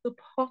art the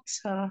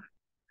potter.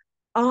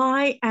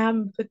 I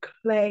am the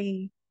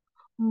clay.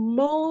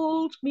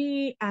 Mold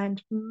me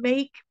and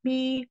make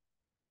me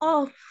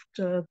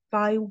after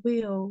thy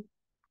will.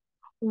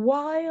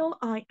 While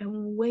I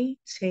am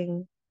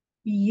waiting,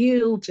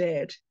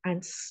 yielded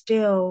and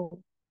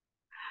still.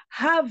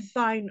 Have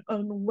thine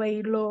own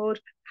way, Lord,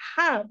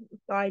 have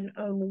thine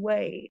own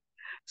way.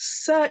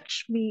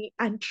 Search me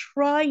and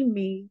try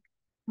me,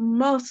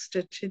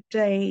 Master,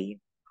 today.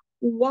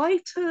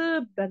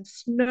 Whiter than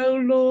snow,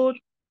 Lord,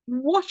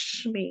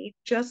 wash me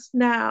just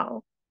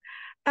now,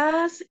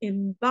 as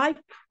in thy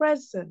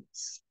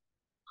presence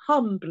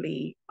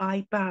humbly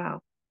I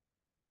bow.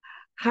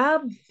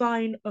 Have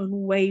thine own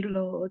way,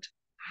 Lord,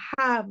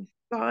 have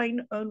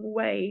thine own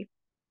way.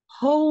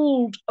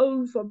 Hold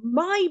over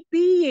my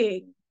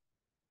being,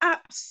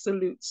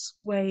 absolute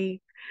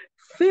sway,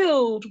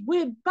 filled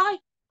with thy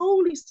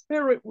Holy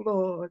Spirit,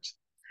 Lord,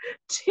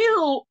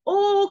 till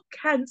all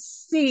can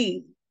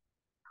see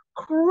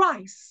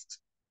Christ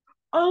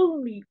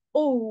only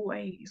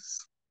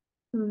always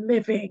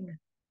living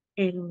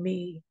in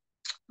me.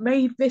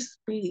 May this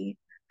be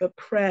the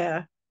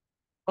prayer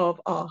of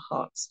our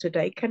hearts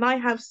today. Can I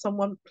have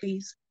someone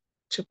please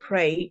to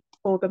pray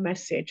for the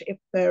message if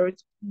there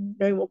is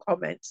no more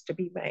comments to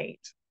be made?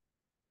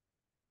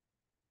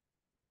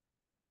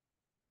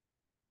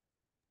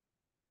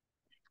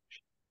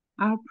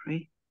 I'll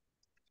pray.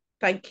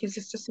 Thank you,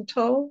 Sister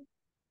Sitol.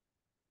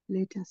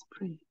 Let us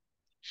pray.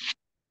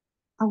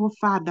 Our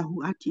Father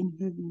who art in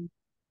heaven,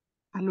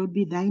 hallowed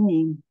be thy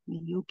name. May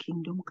your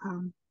kingdom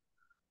come.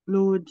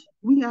 Lord,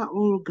 we are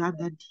all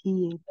gathered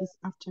here this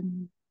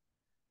afternoon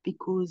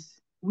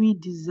because we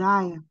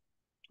desire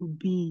to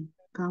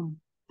become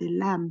the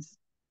lambs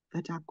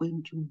that are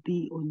going to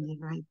be on the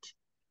right,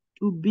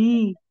 to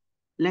be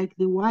like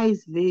the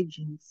wise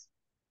virgins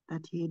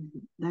that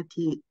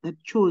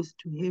chose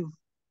to have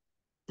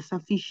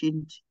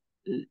sufficient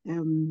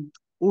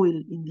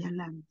oil in their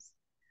lamps.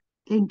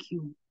 Thank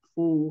you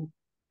for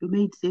your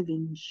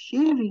maidservant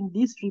sharing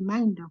this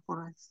reminder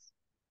for us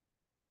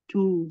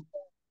to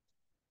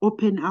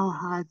open our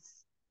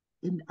hearts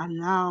and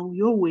allow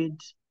your word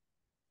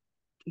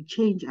to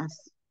change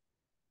us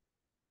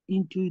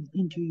into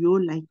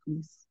your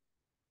likeness,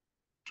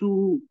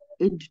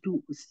 and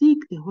to seek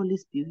the Holy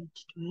Spirit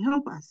to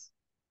help us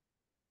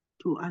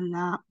to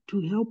allow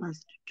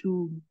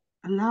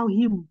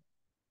him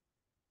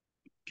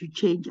to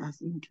change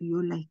us into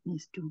your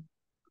likeness too.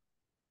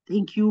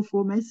 Thank you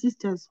for my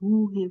sisters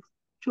who have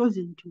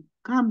chosen to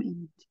come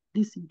and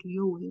listen to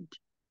your word.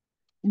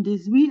 And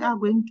as we are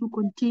going to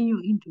continue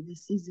into the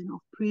season of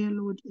prayer,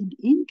 Lord, and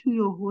into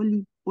your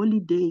holy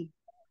day,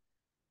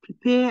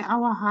 prepare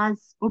our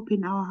hearts,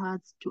 open our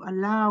hearts to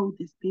allow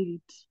the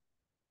Spirit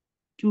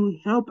to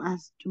help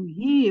us to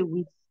hear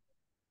with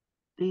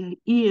the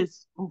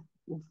ears of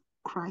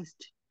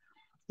Christ,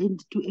 and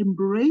to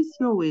embrace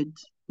your word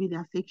with the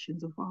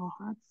affections of our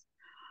hearts,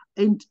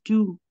 and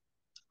to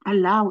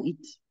allow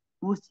it,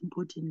 most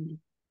importantly,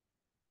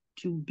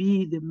 to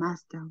be the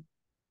master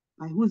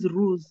by whose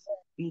rules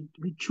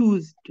we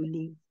choose to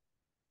live,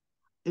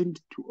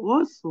 and to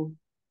also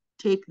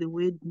take the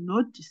word,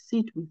 not to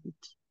sit with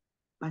it,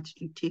 but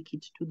to take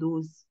it to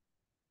those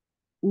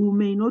who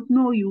may not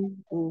know you,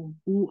 or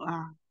who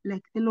are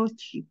like the lost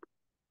sheep,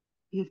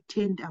 who have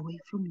turned away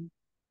from you.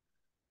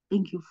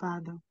 Thank you,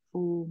 Father,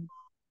 for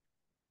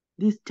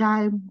this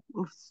time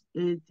of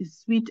this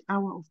sweet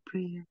hour of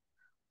prayer.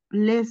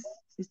 Bless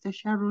Sister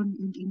Sharon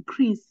and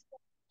increase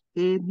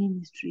her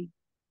ministry,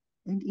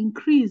 and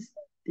increase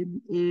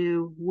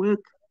the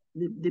work,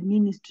 the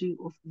ministry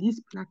of this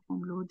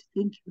platform, Lord.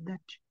 Thank you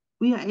that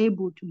we are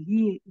able to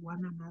hear one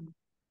another.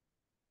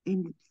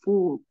 And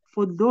for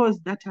those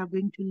that are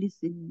going to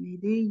listen,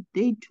 may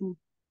they too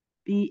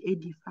be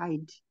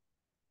edified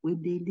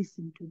when they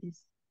listen to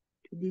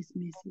this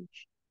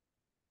message.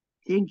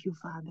 Thank you,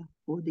 Father,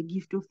 for the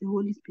gift of the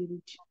Holy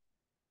Spirit,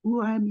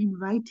 who I am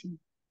inviting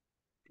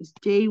to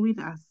stay with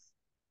us,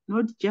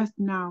 not just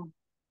now,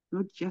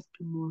 not just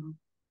tomorrow,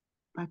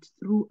 but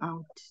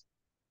throughout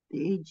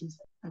the ages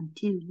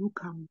until you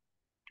come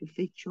to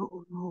fetch your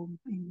own home.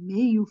 And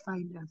may you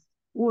find us,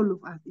 all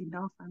of us and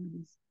our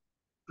families,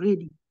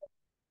 ready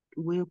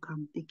to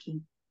welcome the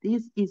King.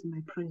 This is my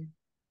prayer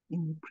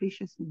in the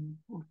precious name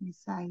of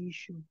Messiah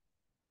Yeshua.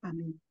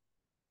 Amen.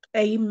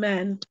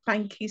 Amen.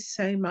 Thank you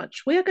so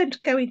much. We are going to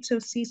go into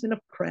a season of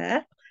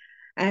prayer.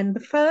 And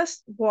the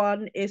first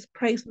one is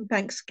praise and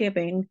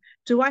thanksgiving.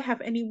 Do I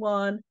have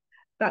anyone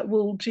that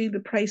will do the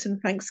praise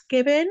and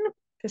thanksgiving?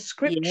 The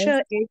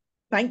scripture is,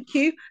 thank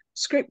you.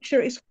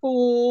 Scripture is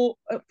for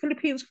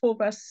Philippians 4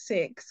 verse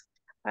 6.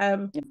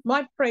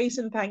 My praise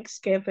and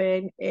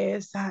thanksgiving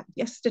is that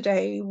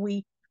yesterday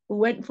we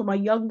went for my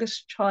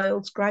youngest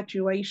child's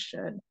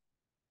graduation.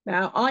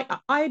 Now,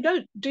 I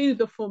don't do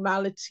the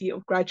formality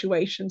of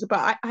graduations, but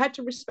I had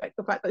to respect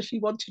the fact that she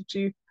wanted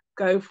to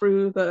go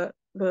through the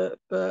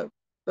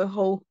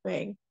whole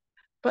thing.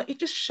 But it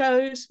just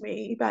shows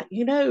me that,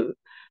 you know,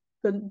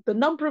 the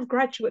number of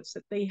graduates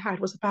that they had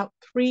was about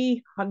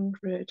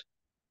 300.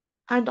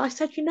 And I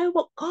said, you know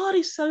what, God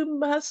is so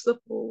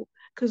merciful,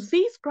 because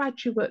these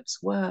graduates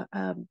were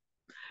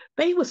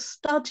they were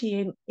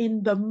studying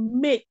in the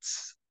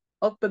midst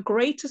of the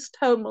greatest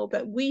turmoil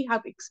that we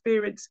have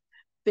experienced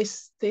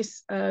this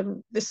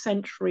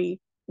century.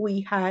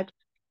 We had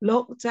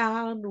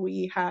lockdown,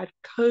 we had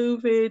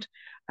COVID,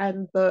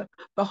 and the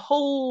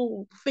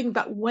whole thing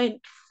that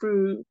went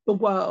through the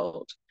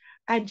world.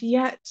 And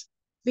yet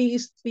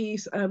these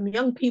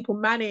young people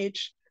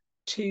managed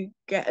to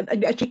get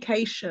an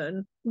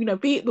education, you know,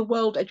 be it the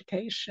world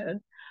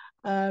education,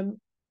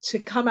 to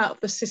come out of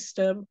the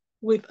system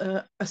with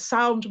a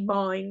sound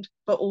mind,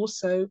 but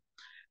also,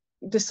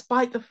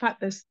 despite the fact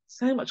there's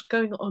so much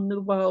going on in the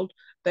world,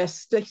 they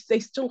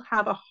still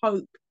have a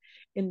hope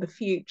in the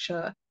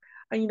future.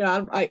 And, you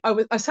know,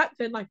 I sat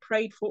there and I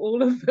prayed for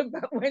all of them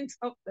that went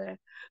up there,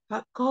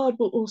 that God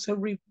will also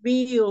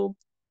reveal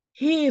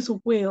his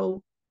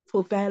will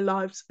for their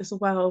lives as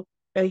well.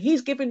 You know,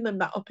 he's given them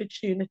that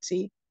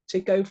opportunity to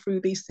go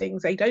through these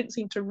things they don't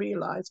seem to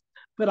realize,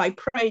 but I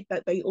prayed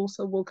that they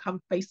also will come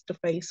face to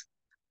face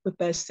with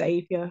their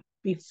Savior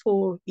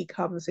before he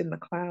comes in the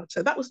cloud.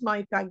 So that was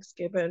my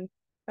thanksgiving,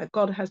 that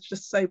God has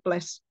just so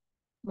blessed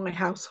my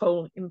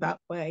household in that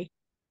way.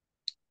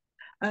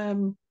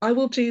 I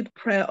will do the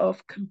prayer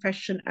of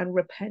confession and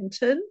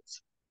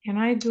repentance. Can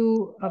I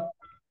do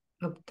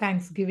a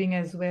thanksgiving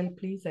as well,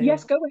 please?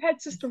 Yes, go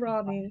ahead, Sister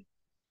Rani.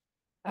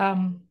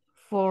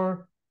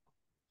 For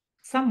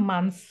some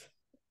months,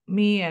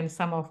 me and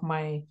some of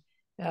my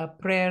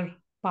prayer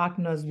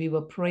partners, we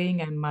were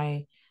praying, and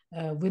my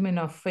women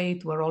of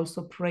faith were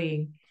also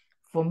praying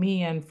for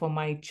me and for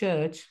my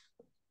church.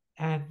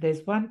 And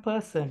there's one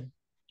person,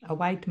 a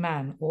white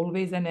man,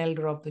 always an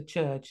elder of the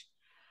church,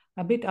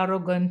 a bit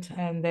arrogant.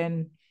 And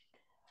then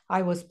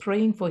I was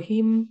praying for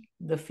him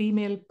the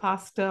female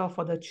pastor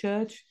for the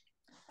church,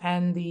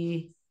 and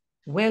the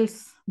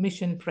Wales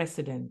mission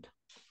president,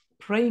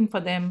 praying for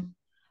them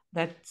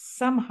that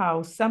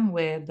somehow,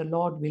 somewhere, the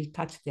Lord will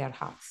touch their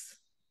hearts.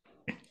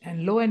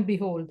 And lo and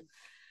behold,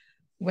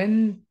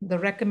 when the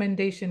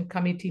recommendation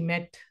committee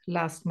met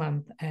last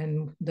month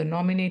and the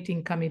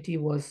nominating committee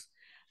was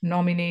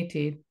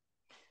nominated,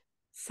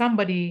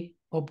 somebody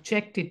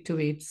objected to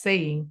it,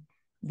 saying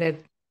that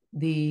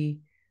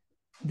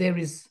there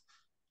is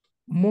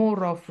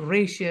more of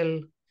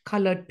racial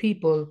colored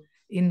people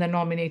in the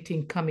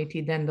nominating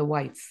committee than the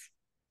whites.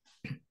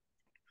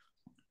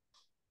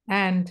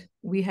 And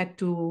we had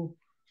to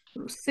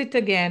sit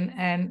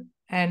again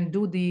and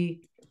do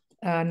the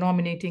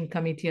nominating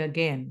committee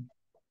again.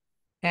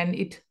 And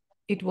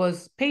it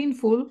was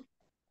painful,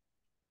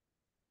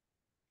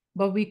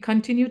 but we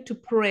continued to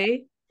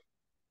pray.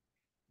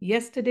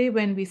 Yesterday,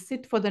 when we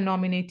sit for the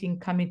nominating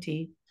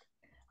committee,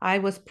 I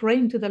was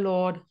praying to the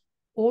Lord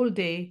all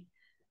day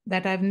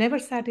that I've never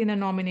sat in a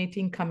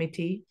nominating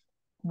committee.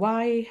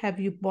 Why have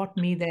you brought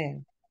me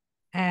there?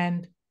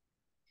 And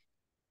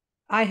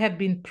I have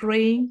been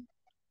praying,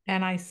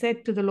 and I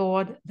said to the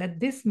Lord that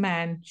this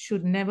man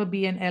should never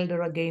be an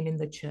elder again in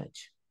the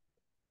church.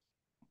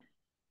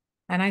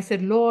 And I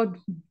said, Lord,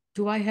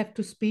 do I have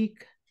to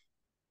speak?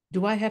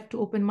 Do I have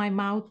to open my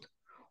mouth?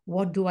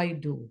 What do I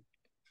do?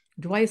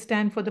 Do I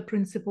stand for the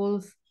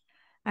principles?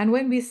 And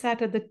when we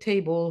sat at the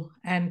table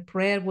and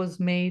prayer was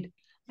made,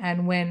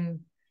 and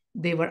when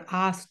they were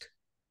asked,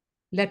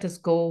 let us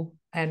go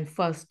and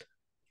first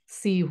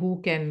see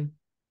who can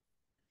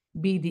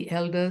be the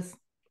elders,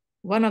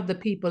 one of the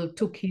people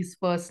took his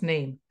first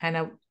name, and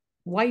a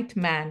white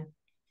man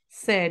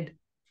said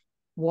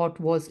what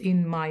was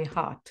in my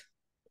heart.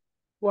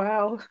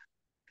 Wow.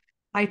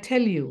 I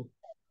tell you,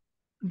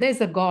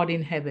 there's a God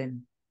in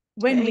heaven.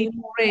 When we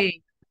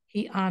pray,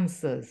 he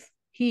answers,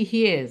 he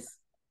hears,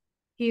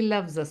 he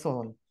loves us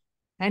all,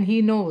 and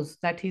he knows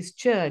that his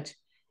church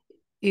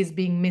is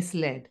being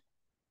misled.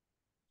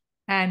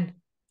 And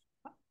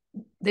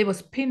there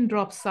was pin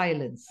drop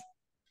silence.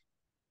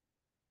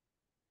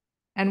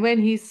 And when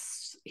he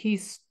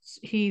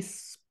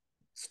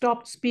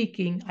stopped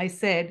speaking, I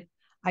said,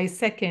 I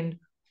second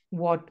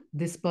what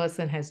this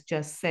person has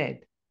just said.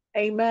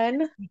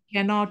 Amen. He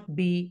cannot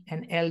be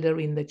an elder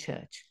in the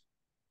church.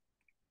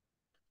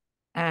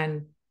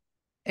 And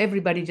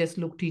everybody just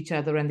looked at each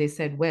other and they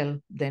said, well,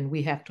 then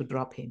we have to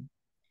drop him.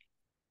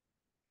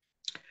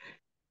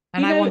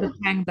 And I want to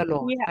thank the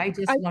Lord. Yeah, I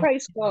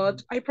praise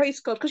God. I praise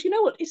God. Because you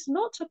know what? It's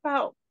not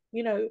about,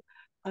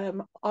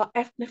 our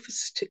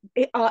ethnicity.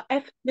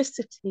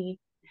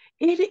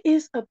 It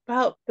is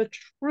about the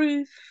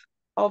truth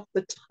of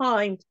the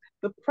times,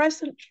 the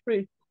present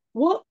truth.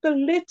 What the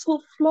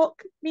little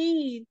flock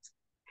needs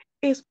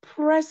is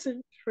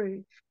present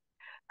truth.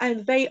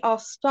 And they are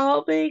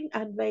starving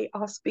and they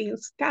are being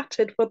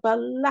scattered for the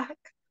lack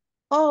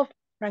of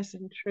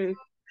present truth.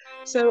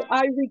 So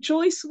I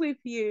rejoice with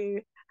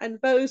you and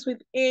those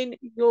within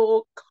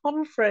your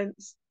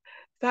conference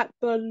that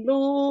the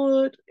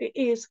Lord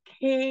is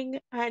King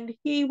and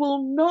he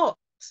will not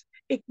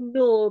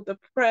ignore the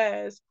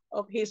prayers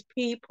of his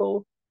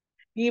people.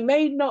 You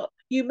may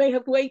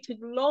have waited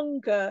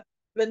longer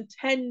than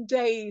 10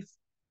 days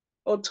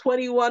or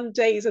 21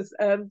 days as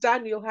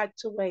Daniel had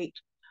to wait,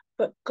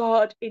 but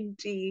God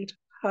indeed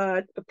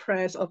heard the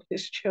prayers of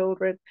his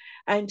children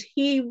and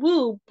he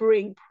will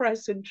bring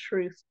present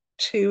truth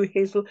to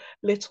his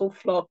little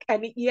flock.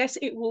 And yes,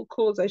 it will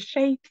cause a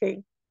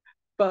shaking,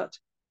 but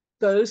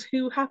those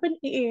who have an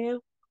ear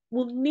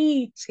will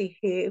need to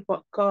hear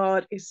what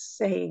God is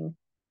saying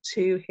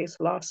to his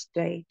last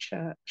day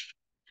church.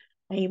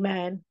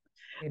 Amen.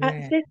 Amen.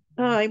 At this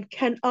time,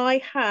 can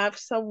I have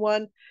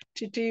someone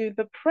to do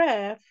the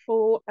prayer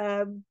for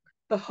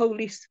the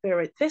Holy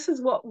Spirit? This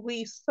is what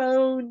we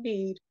so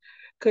need,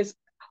 because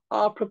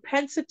our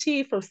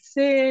propensity for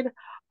sin,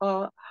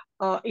 our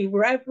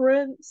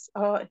irreverence,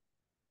 our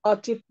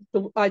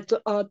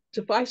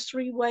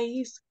divisory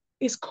ways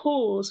is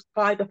caused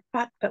by the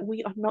fact that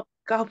we are not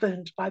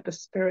governed by the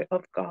Spirit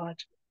of God.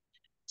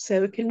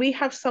 So can we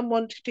have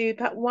someone to do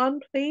that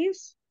one,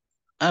 please?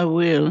 I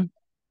will.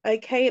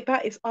 Okay,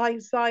 that is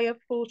Isaiah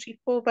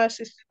 44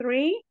 verses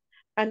 3.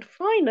 And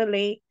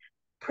finally,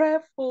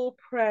 prayer for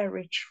prayer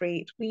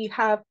retreat. We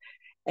have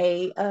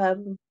a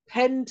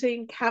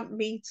pending camp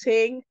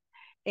meeting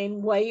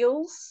in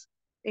Wales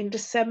in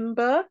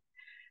December,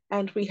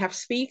 and we have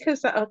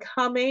speakers that are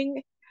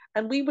coming,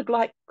 and we would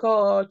like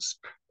God's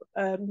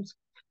power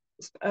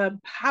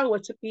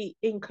to be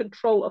in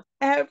control of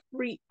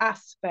every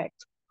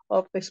aspect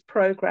of this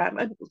program,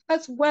 and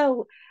as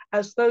well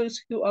as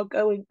those who are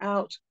going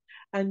out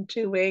and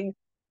doing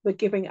the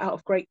giving out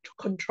of great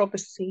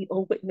controversy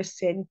or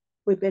witnessing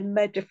within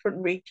their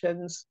different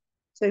regions.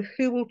 So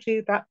who will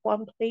do that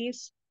one,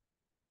 please?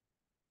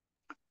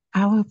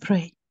 I will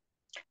pray.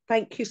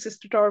 Thank you,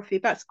 Sister Dorothy.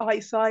 That's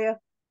Isaiah.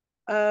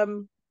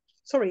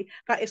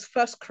 That is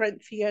 1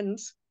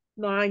 Corinthians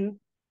 9,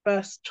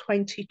 verse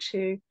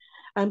 22.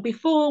 And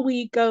before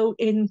we go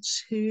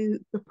into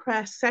the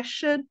prayer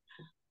session,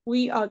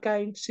 we are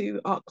going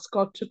to ask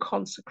God to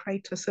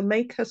consecrate us and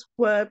make us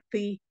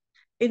worthy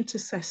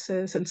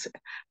intercessors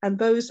and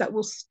those that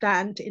will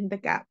stand in the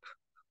gap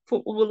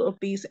for all of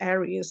these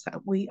areas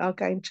that we are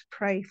going to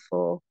pray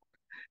for.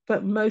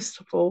 But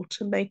most of all,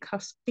 to make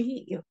us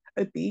be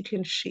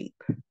obedient sheep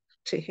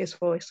to his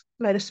voice.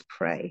 Let us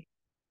pray.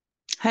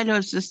 Hello,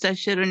 Sister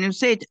Sharon. You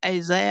said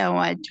Isaiah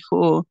what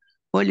for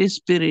Holy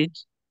Spirit?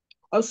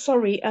 Oh,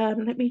 sorry.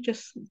 Let me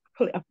just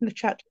pull it up in the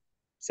chat.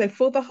 So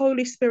for the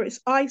Holy Spirit, it's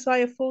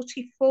Isaiah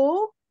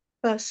 44,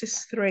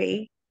 verses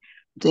 3.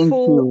 Thank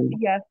you.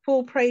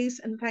 For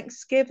praise and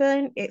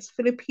thanksgiving, it's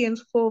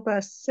Philippians 4,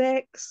 verse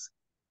 6.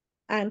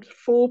 And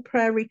for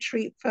prayer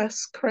retreat, 1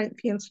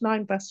 Corinthians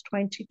 9, verse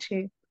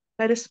 22.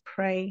 Let us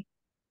pray.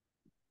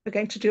 We're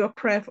going to do a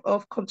prayer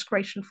of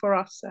consecration for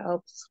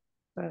ourselves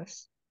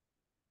first.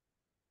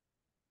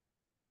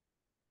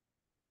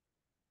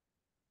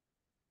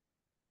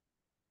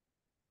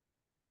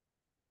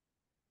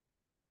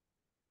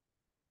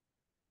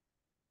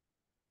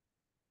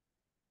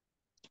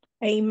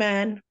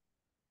 Amen.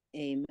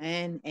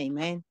 Amen.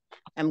 Amen.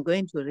 I'm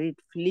going to read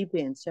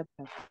Philippians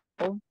chapter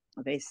 4,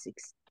 verse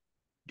 6.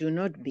 Do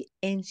not be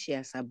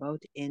anxious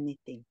about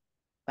anything,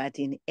 but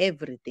in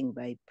everything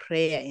by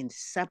prayer and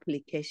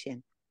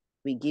supplication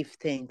we give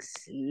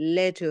thanks.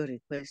 Let your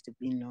request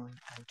be known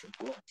unto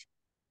God.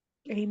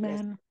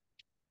 Amen.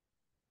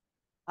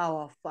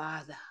 Our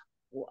Father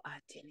who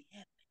art in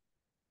heaven,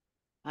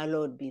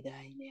 hallowed be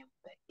thy name,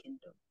 thy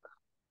kingdom come.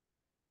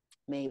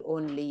 May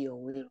only your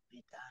will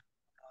be done,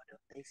 Lord, of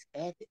this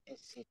earth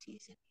as it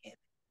is in heaven.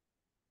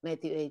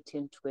 Matthew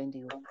 18:20,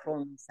 you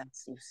promise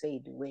us, you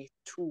said, where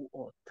 2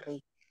 or 3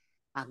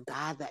 are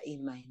gathered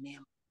in my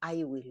name,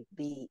 I will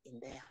be in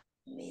their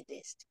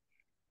midst.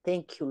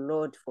 Thank you,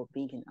 Lord, for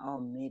being in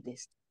our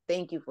midst.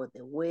 Thank you for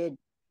the word.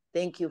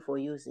 Thank you for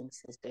using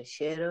Sister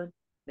Sharon.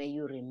 May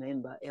you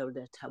remember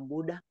Elder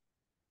Tabuda.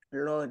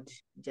 Lord,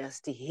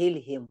 just heal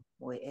him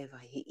wherever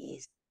he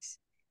is.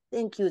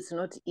 Thank you. It's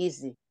not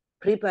easy.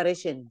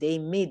 Preparation day,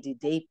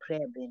 midday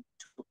prayer then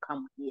to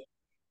come here.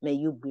 May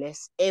you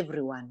bless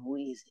everyone who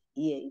is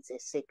here. It's a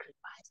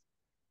sacrifice.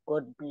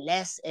 God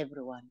bless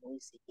everyone who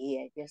is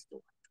here. I just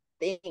want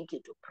to thank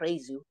you, to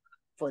praise you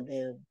for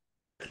the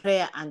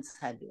prayer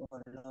answered,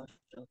 oh Lord,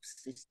 of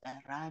Sister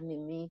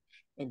Rani,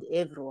 and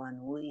everyone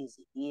who is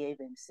here,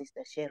 even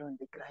Sister Sharon,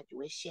 the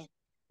graduation.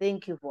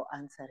 Thank you for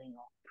answering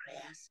our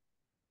prayers.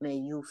 May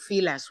you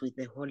fill us with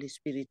the Holy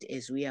Spirit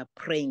as we are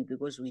praying,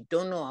 because we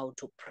don't know how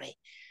to pray.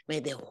 May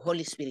the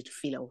Holy Spirit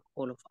fill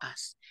all of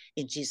us.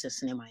 In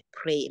Jesus' name I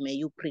pray. May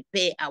you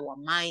prepare our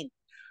mind,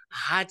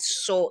 heart,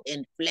 soul,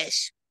 and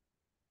flesh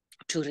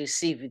to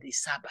receive the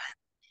Sabbath.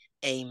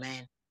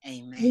 Amen.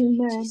 Amen.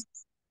 Amen.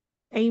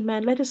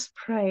 Amen. Let us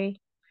pray.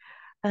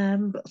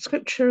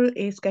 Scripture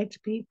is going to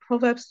be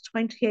Proverbs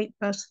 28,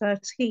 verse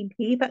 13.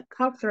 He that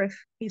covereth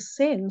his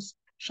sins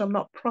shall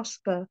not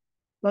prosper,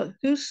 but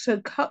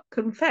whoso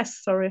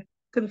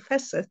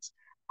confesseth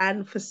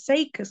and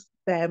forsaketh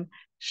them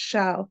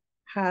shall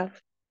have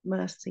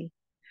mercy.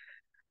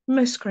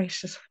 Most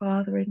gracious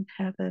Father in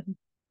heaven,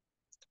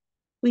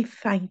 we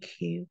thank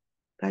you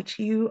that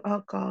you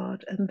are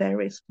God and there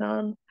is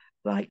none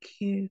like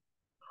you.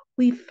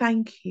 We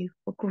thank you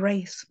for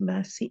grace,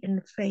 mercy,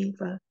 and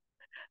favor,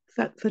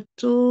 that the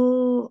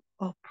door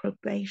of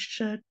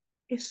probation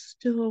is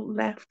still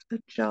left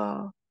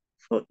ajar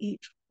for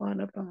each one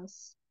of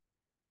us.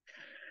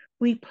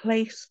 We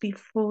place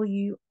before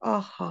you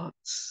our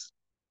hearts.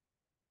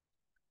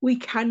 We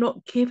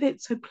cannot give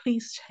it, so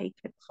please take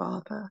it,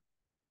 Father.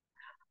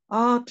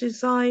 Our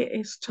desire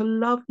is to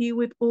love you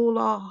with all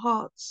our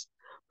hearts,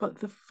 but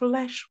the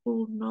flesh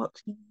will not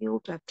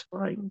yield at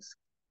times.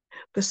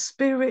 The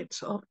spirit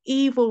of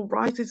evil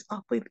rises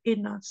up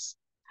within us.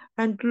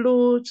 And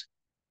Lord,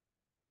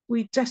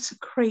 we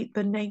desecrate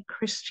the name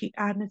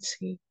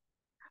Christianity.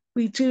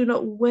 We do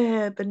not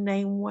wear the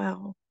name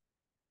well.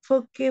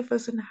 Forgive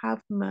us and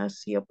have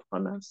mercy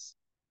upon us.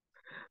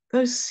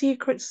 Those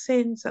secret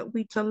sins that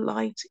we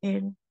delight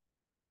in,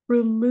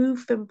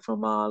 remove them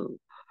from our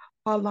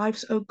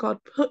lives, oh God.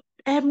 Put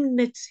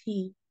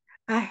enmity,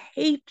 a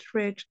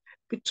hatred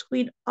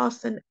between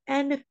us and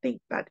anything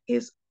that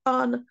is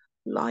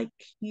unlike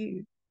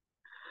you,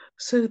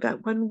 so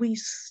that when we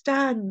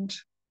stand,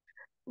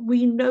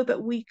 we know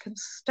that we can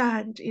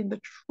stand in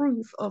the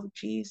truth of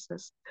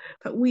Jesus,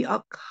 that we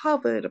are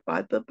covered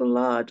by the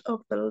blood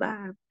of the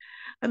Lamb,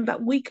 and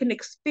that we can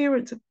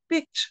experience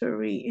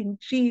victory in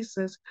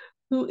Jesus,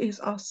 who is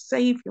our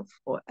Savior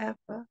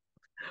forever.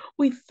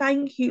 We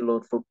thank you,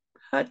 Lord, for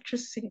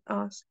purchasing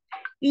us.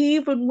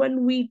 Even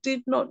when we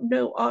did not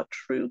know our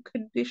true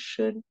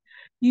condition,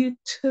 you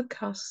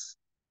took us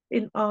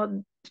in our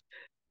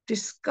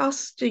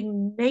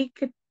disgusting,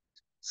 naked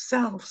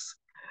selves,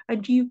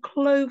 and you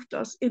clothed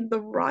us in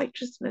the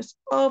righteousness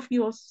of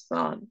your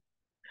Son.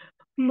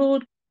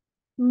 Lord,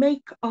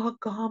 make our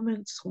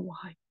garments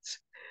white.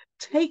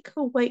 Take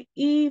away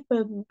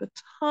even the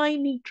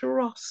tiny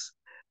dross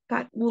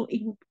that will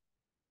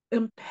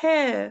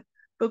impair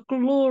the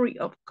glory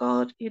of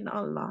God in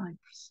our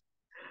lives.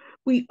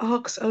 We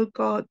ask, O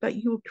God, that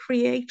you will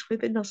create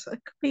within us a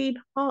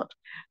clean heart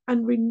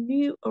and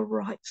renew a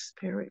right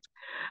spirit,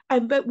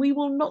 and that we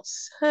will not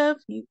serve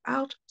you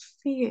out of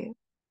fear,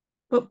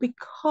 but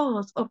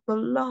because of the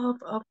love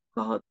of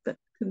God that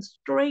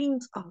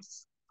constrains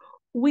us.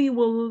 We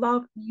will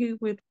love you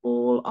with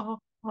all our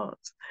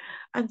hearts,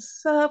 and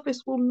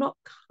service will not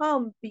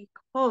come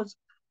because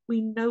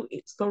we know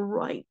it's the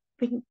right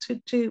thing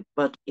to do,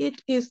 but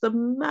it is the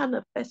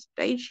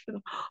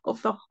manifestation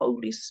of the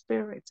Holy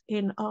Spirit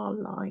in our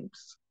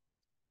lives.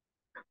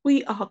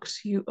 We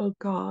ask you, O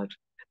God,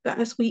 that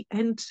as we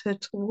enter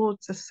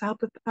towards the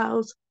Sabbath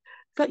hours,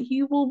 that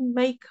you will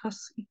make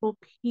us your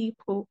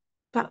people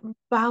that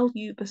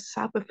value the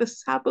Sabbath. The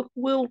Sabbath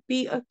will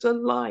be a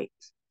delight,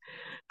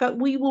 that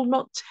we will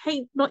not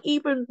taint not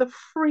even the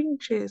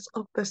fringes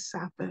of the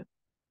Sabbath,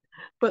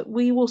 but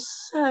we will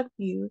serve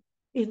you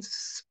in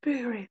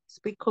spirit,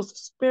 because the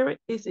Spirit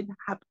is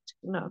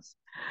inhabiting us,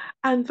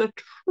 and the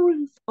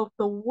truth of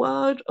the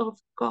Word of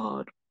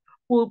God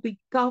will be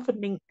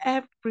governing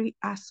every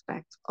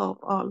aspect of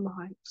our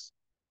lives.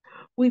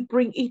 We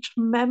bring each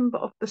member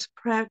of this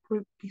prayer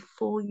group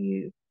before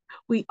you.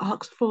 We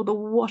ask for the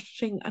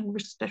washing and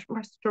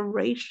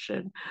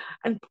restoration,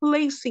 and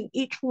placing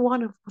each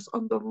one of us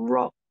on the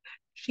rock,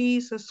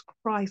 Jesus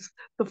Christ,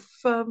 the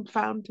firm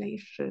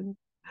foundation.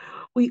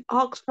 We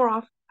ask for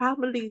our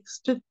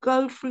families to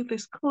go through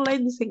this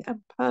cleansing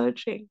and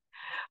purging,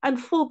 and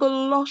for the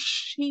lost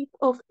sheep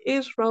of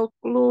Israel,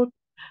 Lord,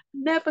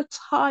 never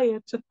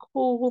tire to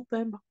call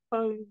them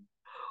home.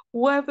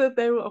 Whether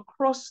they're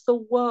across the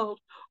world,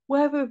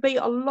 whether they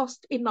are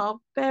lost in our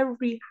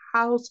very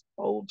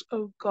household,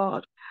 oh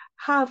God,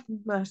 have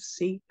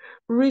mercy,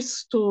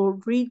 restore,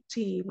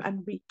 redeem,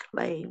 and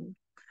reclaim.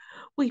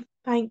 We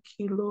thank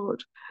you,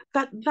 Lord,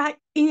 that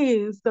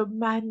is the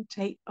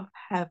mandate of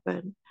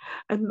heaven.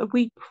 And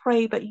we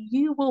pray that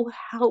you will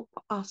help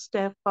us,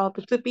 dear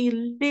Father, to be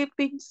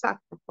living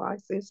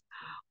sacrifices,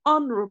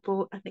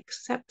 honorable and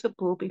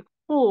acceptable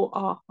before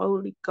our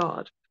holy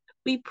God.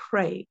 We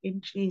pray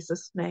in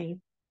Jesus'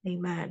 name.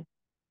 Amen.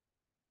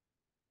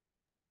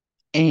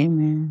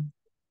 Amen.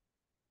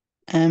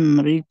 I'm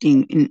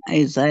reading in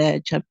Isaiah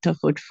chapter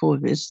 44,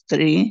 verse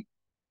 3.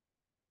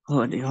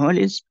 Oh, the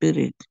Holy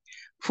Spirit.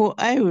 For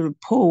I will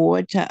pour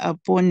water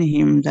upon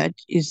him that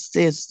is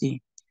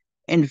thirsty,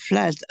 and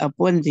floods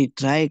upon the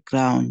dry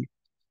ground.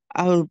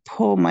 I will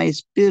pour my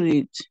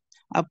spirit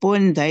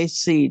upon thy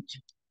seed,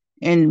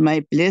 and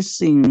my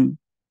blessing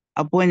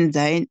upon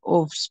thine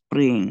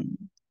offspring.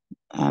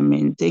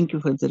 Amen. Thank you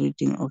for the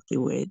reading of the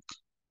word.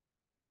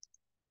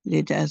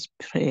 Let us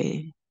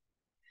pray.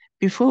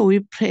 Before we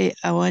pray,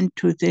 I want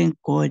to thank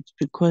God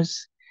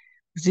because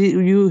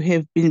you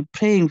have been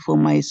praying for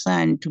my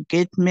son to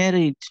get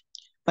married,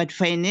 but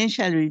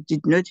financially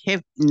did not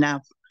have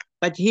enough.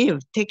 But he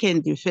have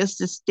taken the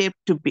first step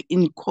to be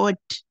in court,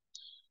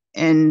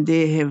 and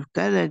they have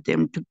gathered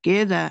them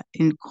together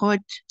in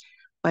court.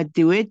 But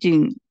the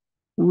wedding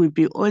will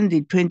be on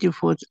the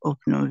 24th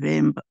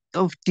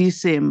of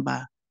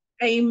December.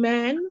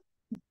 Amen.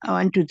 I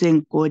want to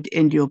thank God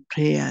and your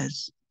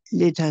prayers.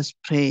 Let us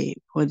pray,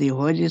 for the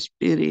Holy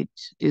Spirit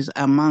is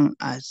among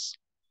us.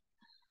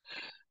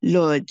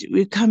 Lord,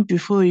 we come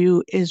before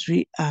you as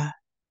we are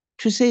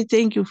to say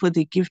thank you for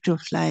the gift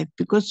of life,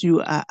 because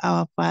you are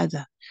our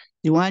Father,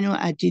 the one who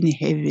art in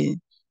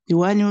heaven, the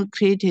one who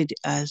created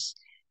us,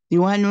 the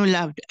one who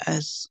loved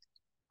us.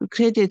 You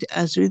created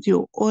us with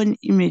your own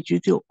image,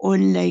 with your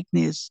own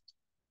likeness.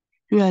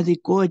 You are the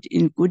God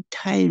in good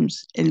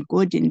times and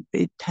God in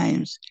bad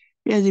times.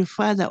 You are the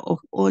Father of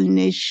all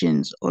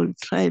nations, all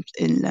tribes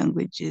and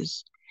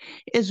languages.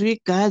 As we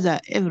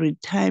gather every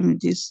time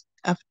this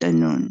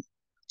afternoon,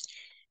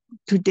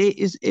 today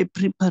is a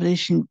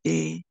preparation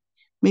day.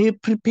 May you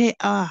prepare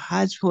our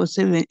hearts for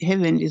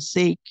heavenly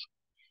sake.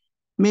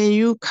 May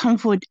you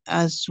comfort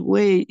us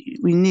where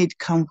we need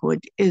comfort,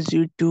 as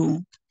you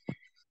do.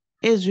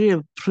 As we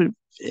have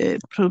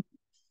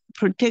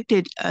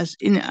protected us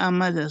in our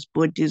mother's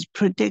bodies,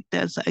 protect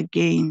us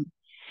again.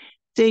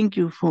 Thank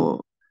you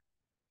for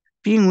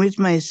being with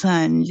my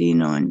son,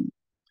 Lenon.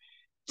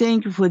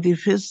 Thank you for the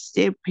first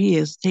step he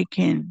has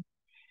taken.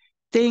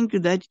 Thank you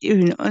that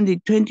even on the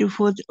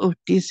 24th of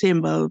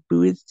December, I'll be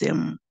with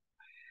them.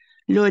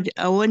 Lord,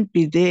 I won't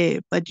be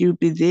there, but you'll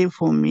be there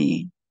for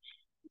me.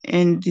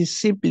 And the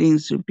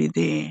siblings will be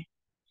there.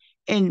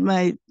 And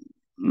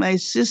my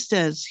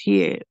sisters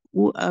here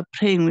who are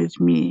praying with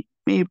me,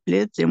 may you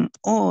bless them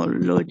all,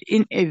 Lord,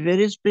 in a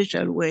very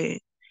special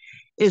way.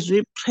 As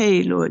we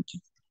pray, Lord,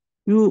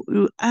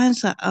 you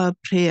answer our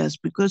prayers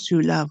because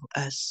you love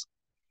us.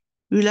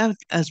 You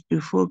loved us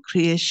before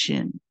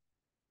creation.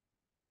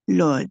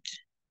 Lord,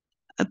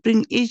 I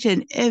bring each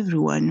and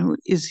everyone who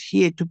is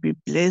here to be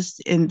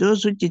blessed, and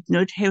those who did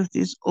not have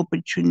this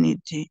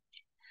opportunity.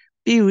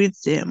 Be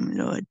with them,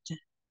 Lord.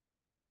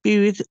 Be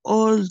with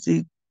all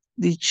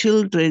the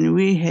children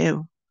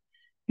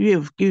you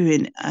have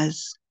given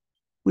us,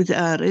 with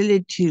our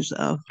relatives,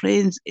 our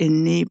friends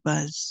and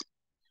neighbors.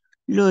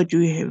 Lord,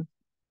 we have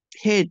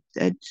heard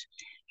that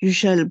you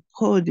shall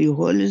pour the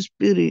Holy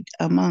Spirit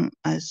among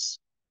us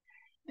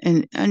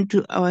and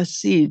unto our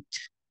seed.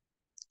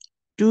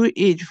 Do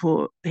it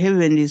for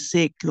heaven's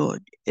sake,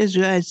 Lord. As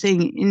you are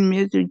saying in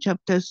Matthew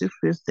chapter 6,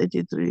 verse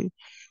 33,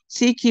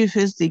 seek ye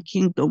first the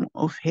kingdom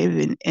of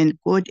heaven and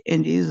God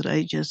and his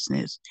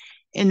righteousness,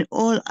 and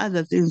all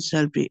other things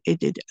shall be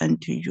added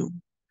unto you.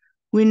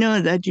 We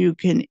know that you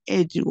can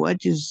add what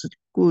is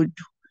good,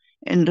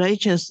 and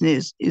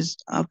righteousness is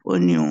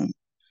upon you,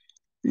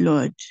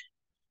 Lord.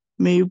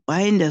 May you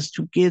bind us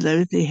together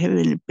with the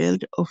heavenly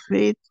belt of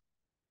faith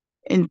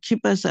and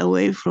keep us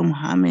away from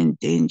harm and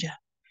danger,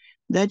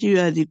 that you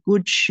are the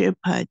good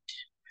shepherd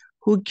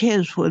who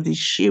cares for the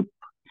sheep,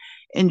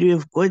 and you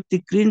have got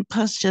the green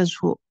pastures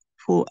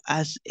for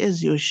us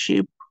as your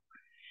sheep.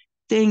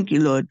 Thank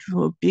you, Lord,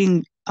 for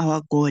being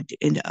our God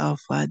and our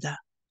Father.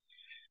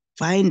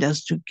 Bind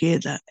us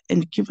together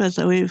and keep us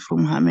away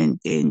from harm and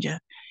danger.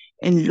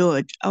 And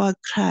Lord, our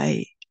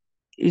cry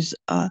is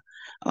our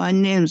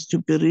names to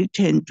be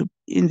written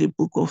in the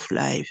book of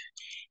life.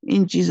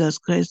 In Jesus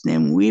Christ's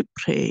name we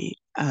pray.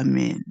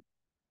 Amen.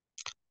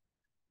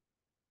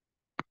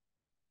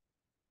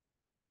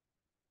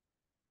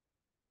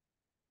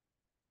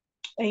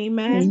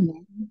 Amen.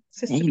 Amen.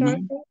 Sister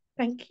Amen. Dorothy,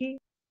 thank you.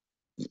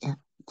 Yeah.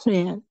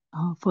 Prayer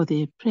for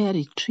the prayer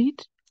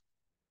retreat.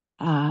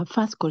 1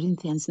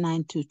 Corinthians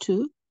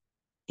 9:2,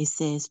 it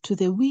says, to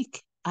the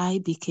weak I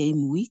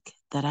became weak,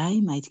 that I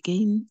might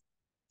gain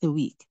the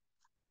weak.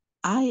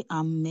 I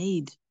am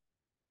made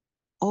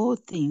all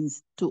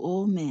things to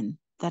all men,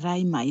 that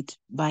I might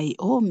by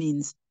all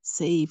means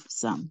save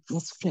some.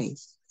 Let's pray.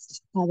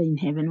 Father in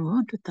heaven, we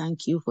want to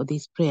thank you for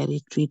this prayer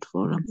retreat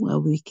forum where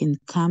we can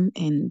come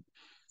and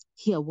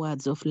hear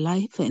words of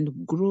life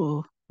and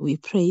grow. We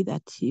pray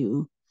that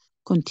you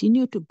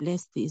continue to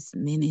bless this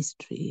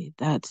ministry,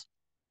 that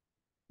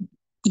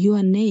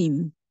your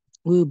name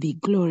will be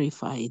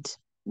glorified.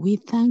 We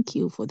thank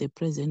you for the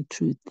present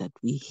truth that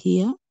we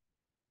hear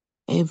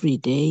every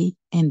day,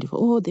 and for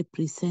all the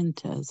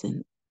presenters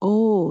and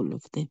all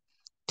of the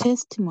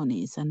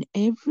testimonies and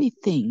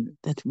everything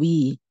that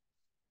we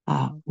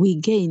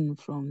gain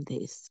from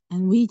this.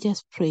 And we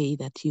just pray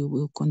that you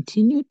will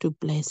continue to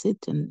bless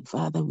it. And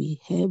Father, we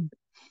have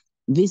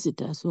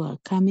visitors who are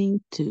coming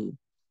to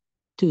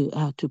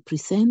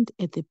present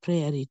at the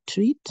prayer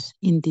retreat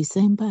in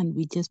December, and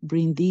we just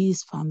bring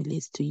these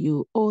families to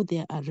you, all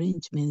their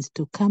arrangements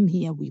to come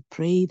here. We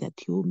pray that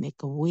you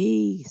make a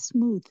way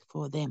smooth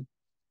for them,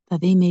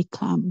 that they may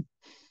come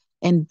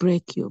and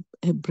break your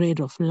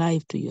bread of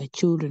life to your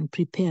children.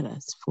 Prepare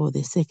us for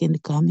the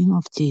second coming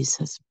of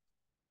Jesus.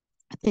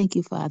 Thank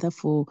you, Father,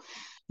 for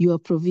your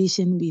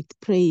provision. We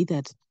pray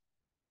that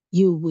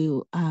you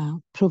will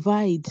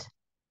provide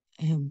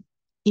in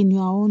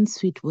your own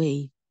sweet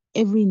way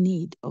every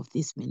need of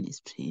this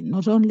ministry,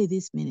 not only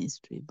this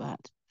ministry, but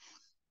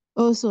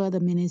also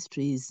other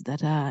ministries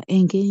that are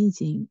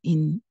engaging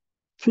in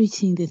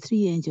preaching the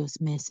three angels'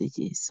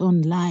 messages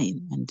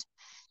online and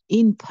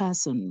in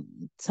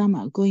person. Some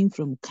are going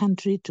from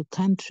country to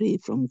country,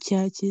 from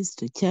churches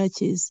to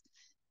churches,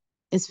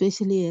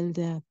 especially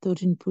Elder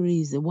Thornton Puri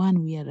is the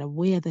one we are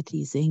aware that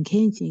he's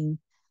engaging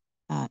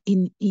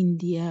in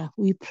India.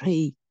 We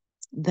pray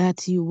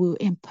that you will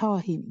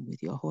empower him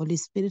with your Holy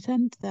Spirit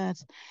and that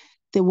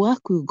the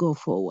work will go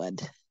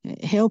forward.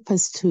 Help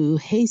us to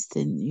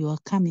hasten your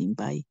coming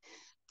by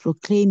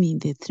proclaiming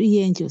the three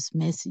angels'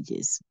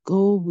 messages.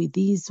 Go with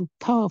these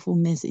powerful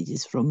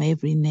messages from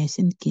every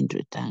nation,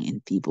 kindred, tongue,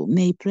 and people.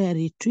 May prayer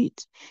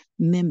retreat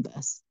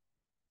members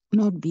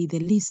not be the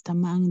least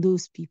among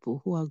those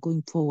people who are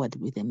going forward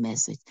with the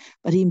message,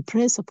 but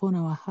impress upon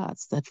our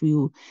hearts that we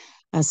will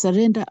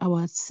surrender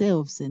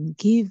ourselves and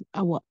give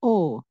our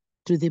all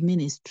to the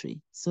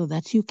ministry so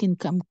that you can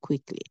come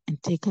quickly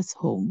and take us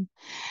home.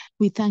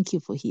 We thank you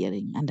for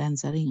hearing and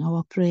answering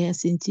our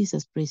prayers. In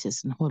Jesus'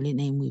 precious and holy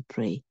name we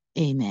pray.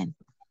 Amen.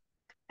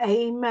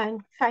 Amen.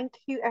 Thank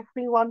you,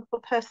 everyone, for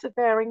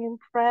persevering in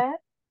prayer.